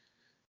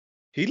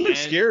 He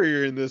looks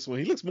scarier in this one.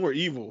 He looks more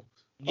evil.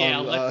 Yeah,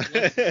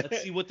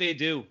 let's see what they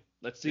do.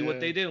 Let's see what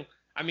they do.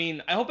 I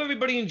mean, I hope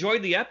everybody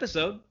enjoyed the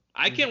episode.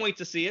 I can't wait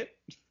to see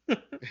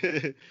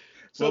it.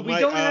 So we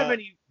don't have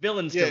any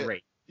villains to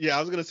rate. Yeah, I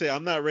was gonna say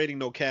I'm not rating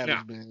no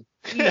cabbage, man.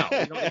 No,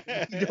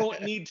 you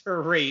don't need to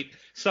rate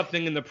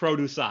something in the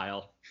produce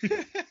aisle.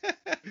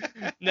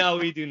 No,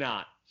 we do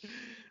not.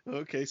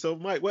 Okay, so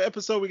Mike, what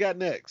episode we got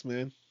next,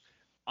 man?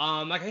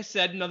 Like I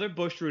said, another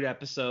Bushroot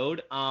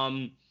episode.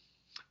 I'm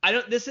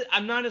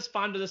not as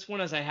fond of this one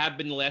as I have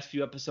been the last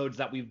few episodes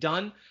that we've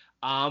done.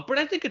 But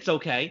I think it's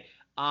okay.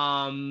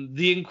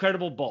 The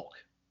Incredible Bulk.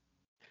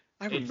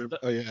 I remember.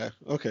 Oh yeah,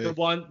 okay. The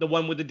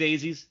one with the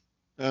daisies.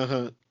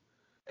 Uh-huh.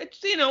 It's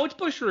it's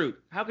Bushroot.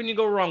 How can you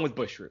go wrong with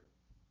Bushroot?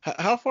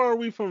 How far are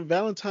we from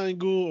Valentine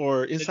Ghoul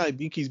or Inside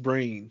Binky's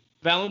Brain?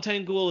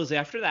 Valentine Ghoul is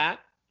after that.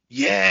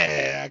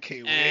 Yeah, I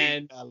can't wait.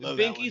 And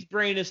Binky's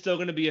Brain is still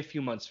going to be a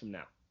few months from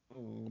now.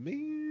 Oh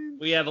man.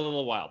 We have a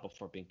little while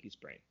before Binky's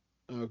Brain.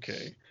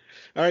 Okay.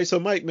 All right, so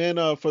Mike,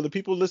 man, for the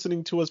people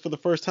listening to us for the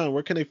first time,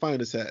 where can they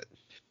find us at?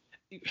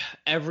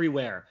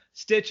 Everywhere.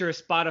 Stitcher,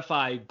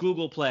 Spotify,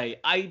 Google Play,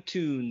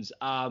 iTunes,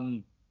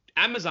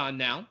 Amazon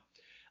now.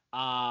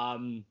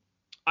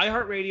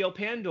 iHeartRadio,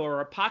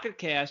 Pandora, Pocket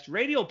Cast,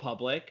 Radio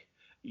Public,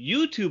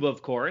 YouTube,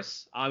 of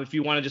course, if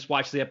you want to just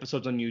watch the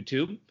episodes on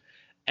YouTube.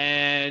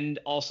 And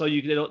also,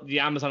 the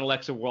Amazon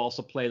Alexa will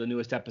also play the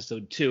newest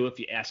episode too, if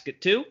you ask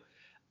it to.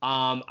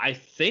 I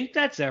think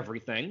that's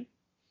everything.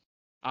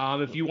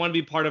 If you want to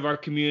be part of our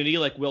community,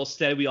 like Will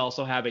said, we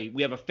also have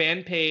a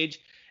fan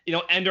page,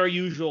 and our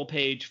usual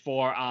page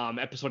for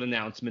episode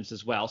announcements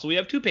as well. So we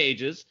have 2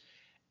 pages,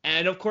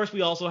 and of course,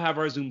 we also have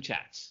our Zoom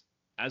chats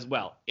as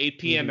well, 8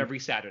 p.m. every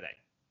Saturday.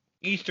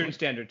 Eastern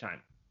Standard Time.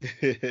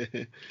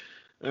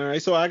 All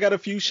right, so I got a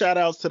few shout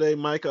outs today,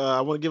 Mike. I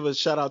want to give a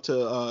shout out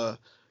to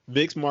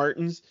Vix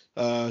Martins.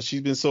 She's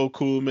been so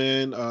cool,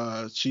 man.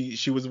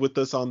 She was with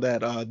us on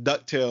that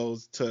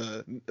DuckTales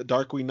to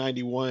Darkwing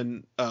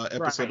 91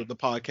 episode of the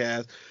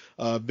podcast.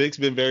 Vic's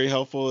been very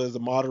helpful as a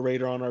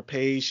moderator on our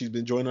page. She's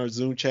been joining our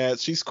Zoom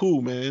chats. She's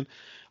cool, man.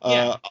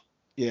 I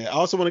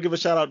also want to give a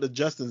shout out to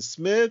Justin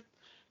Smith,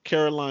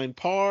 Caroline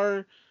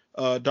Parr,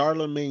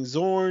 Darla Main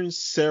Zorn,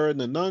 Sarah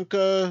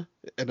Nanunka,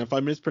 and if I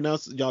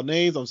mispronounce y'all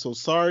names, I'm so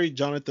sorry.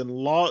 Jonathan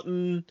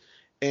Lawton,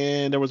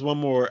 and there was one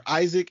more,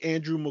 Isaac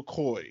Andrew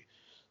McCoy.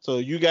 So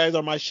you guys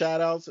are my shout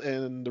outs,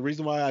 and the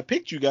reason why I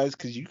picked you guys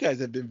because you guys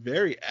have been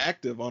very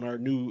active on our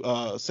new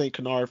St.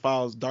 Canard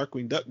Files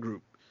Darkwing Duck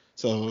group.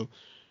 So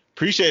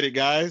appreciate it,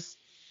 guys.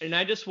 And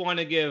I just want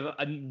to give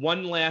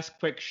one last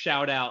quick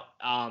shout out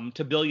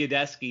to Bill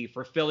Yadesky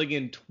for filling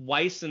in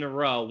twice in a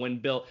row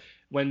when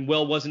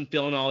Will wasn't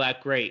feeling all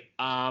that great.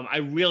 I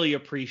really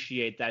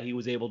appreciate that he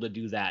was able to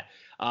do that.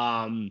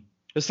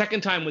 The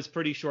second time was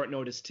pretty short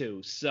notice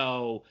too.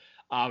 So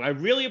I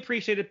really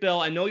appreciate it, Bill.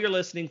 I know you're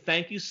listening.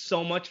 Thank you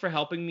so much for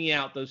helping me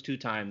out those 2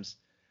 times.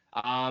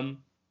 But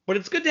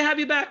it's good to have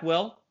you back,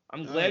 Will.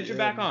 I'm glad you're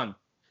back on.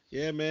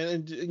 Yeah, man.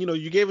 And,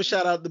 you gave a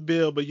shout out to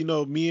Bill, but,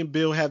 me and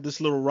Bill have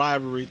this little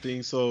rivalry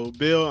thing. So,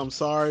 Bill, I'm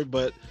sorry,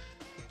 but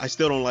I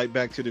still don't like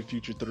Back to the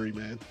Future 3,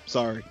 man.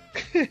 Sorry.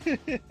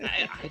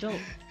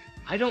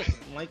 I don't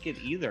like it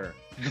either,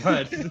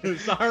 but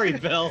sorry,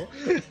 Bill.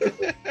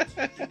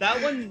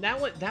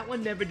 that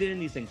one never did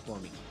anything for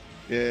me.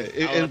 Yeah,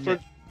 and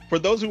for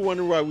those who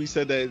wonder why we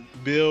said that,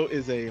 Bill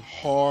is a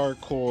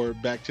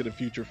hardcore Back to the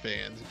Future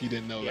fan. If you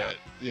didn't know that,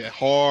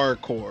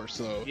 hardcore.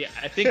 So yeah,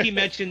 I think he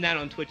mentioned that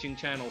on Twitching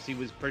channels. He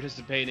was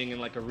participating in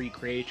like a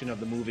recreation of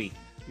the movie.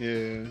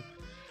 Yeah,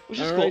 which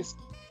is cool.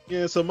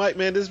 Yeah, so Mike,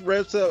 man, this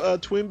wraps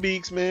up Twin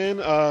Beaks, man.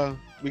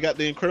 We got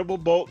the Incredible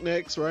Bulk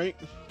next, right?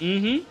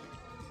 Mm-hmm.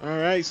 All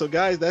right, so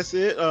guys, that's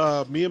it.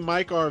 Me and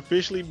Mike are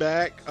officially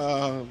back.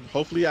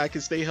 Hopefully I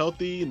can stay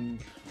healthy, and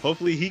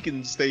hopefully he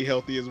can stay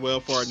healthy as well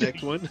for our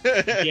next one.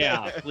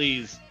 Yeah,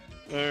 please.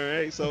 All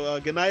right, so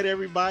good night,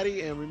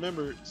 everybody, and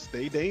remember,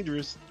 stay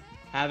dangerous.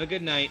 Have a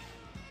good night.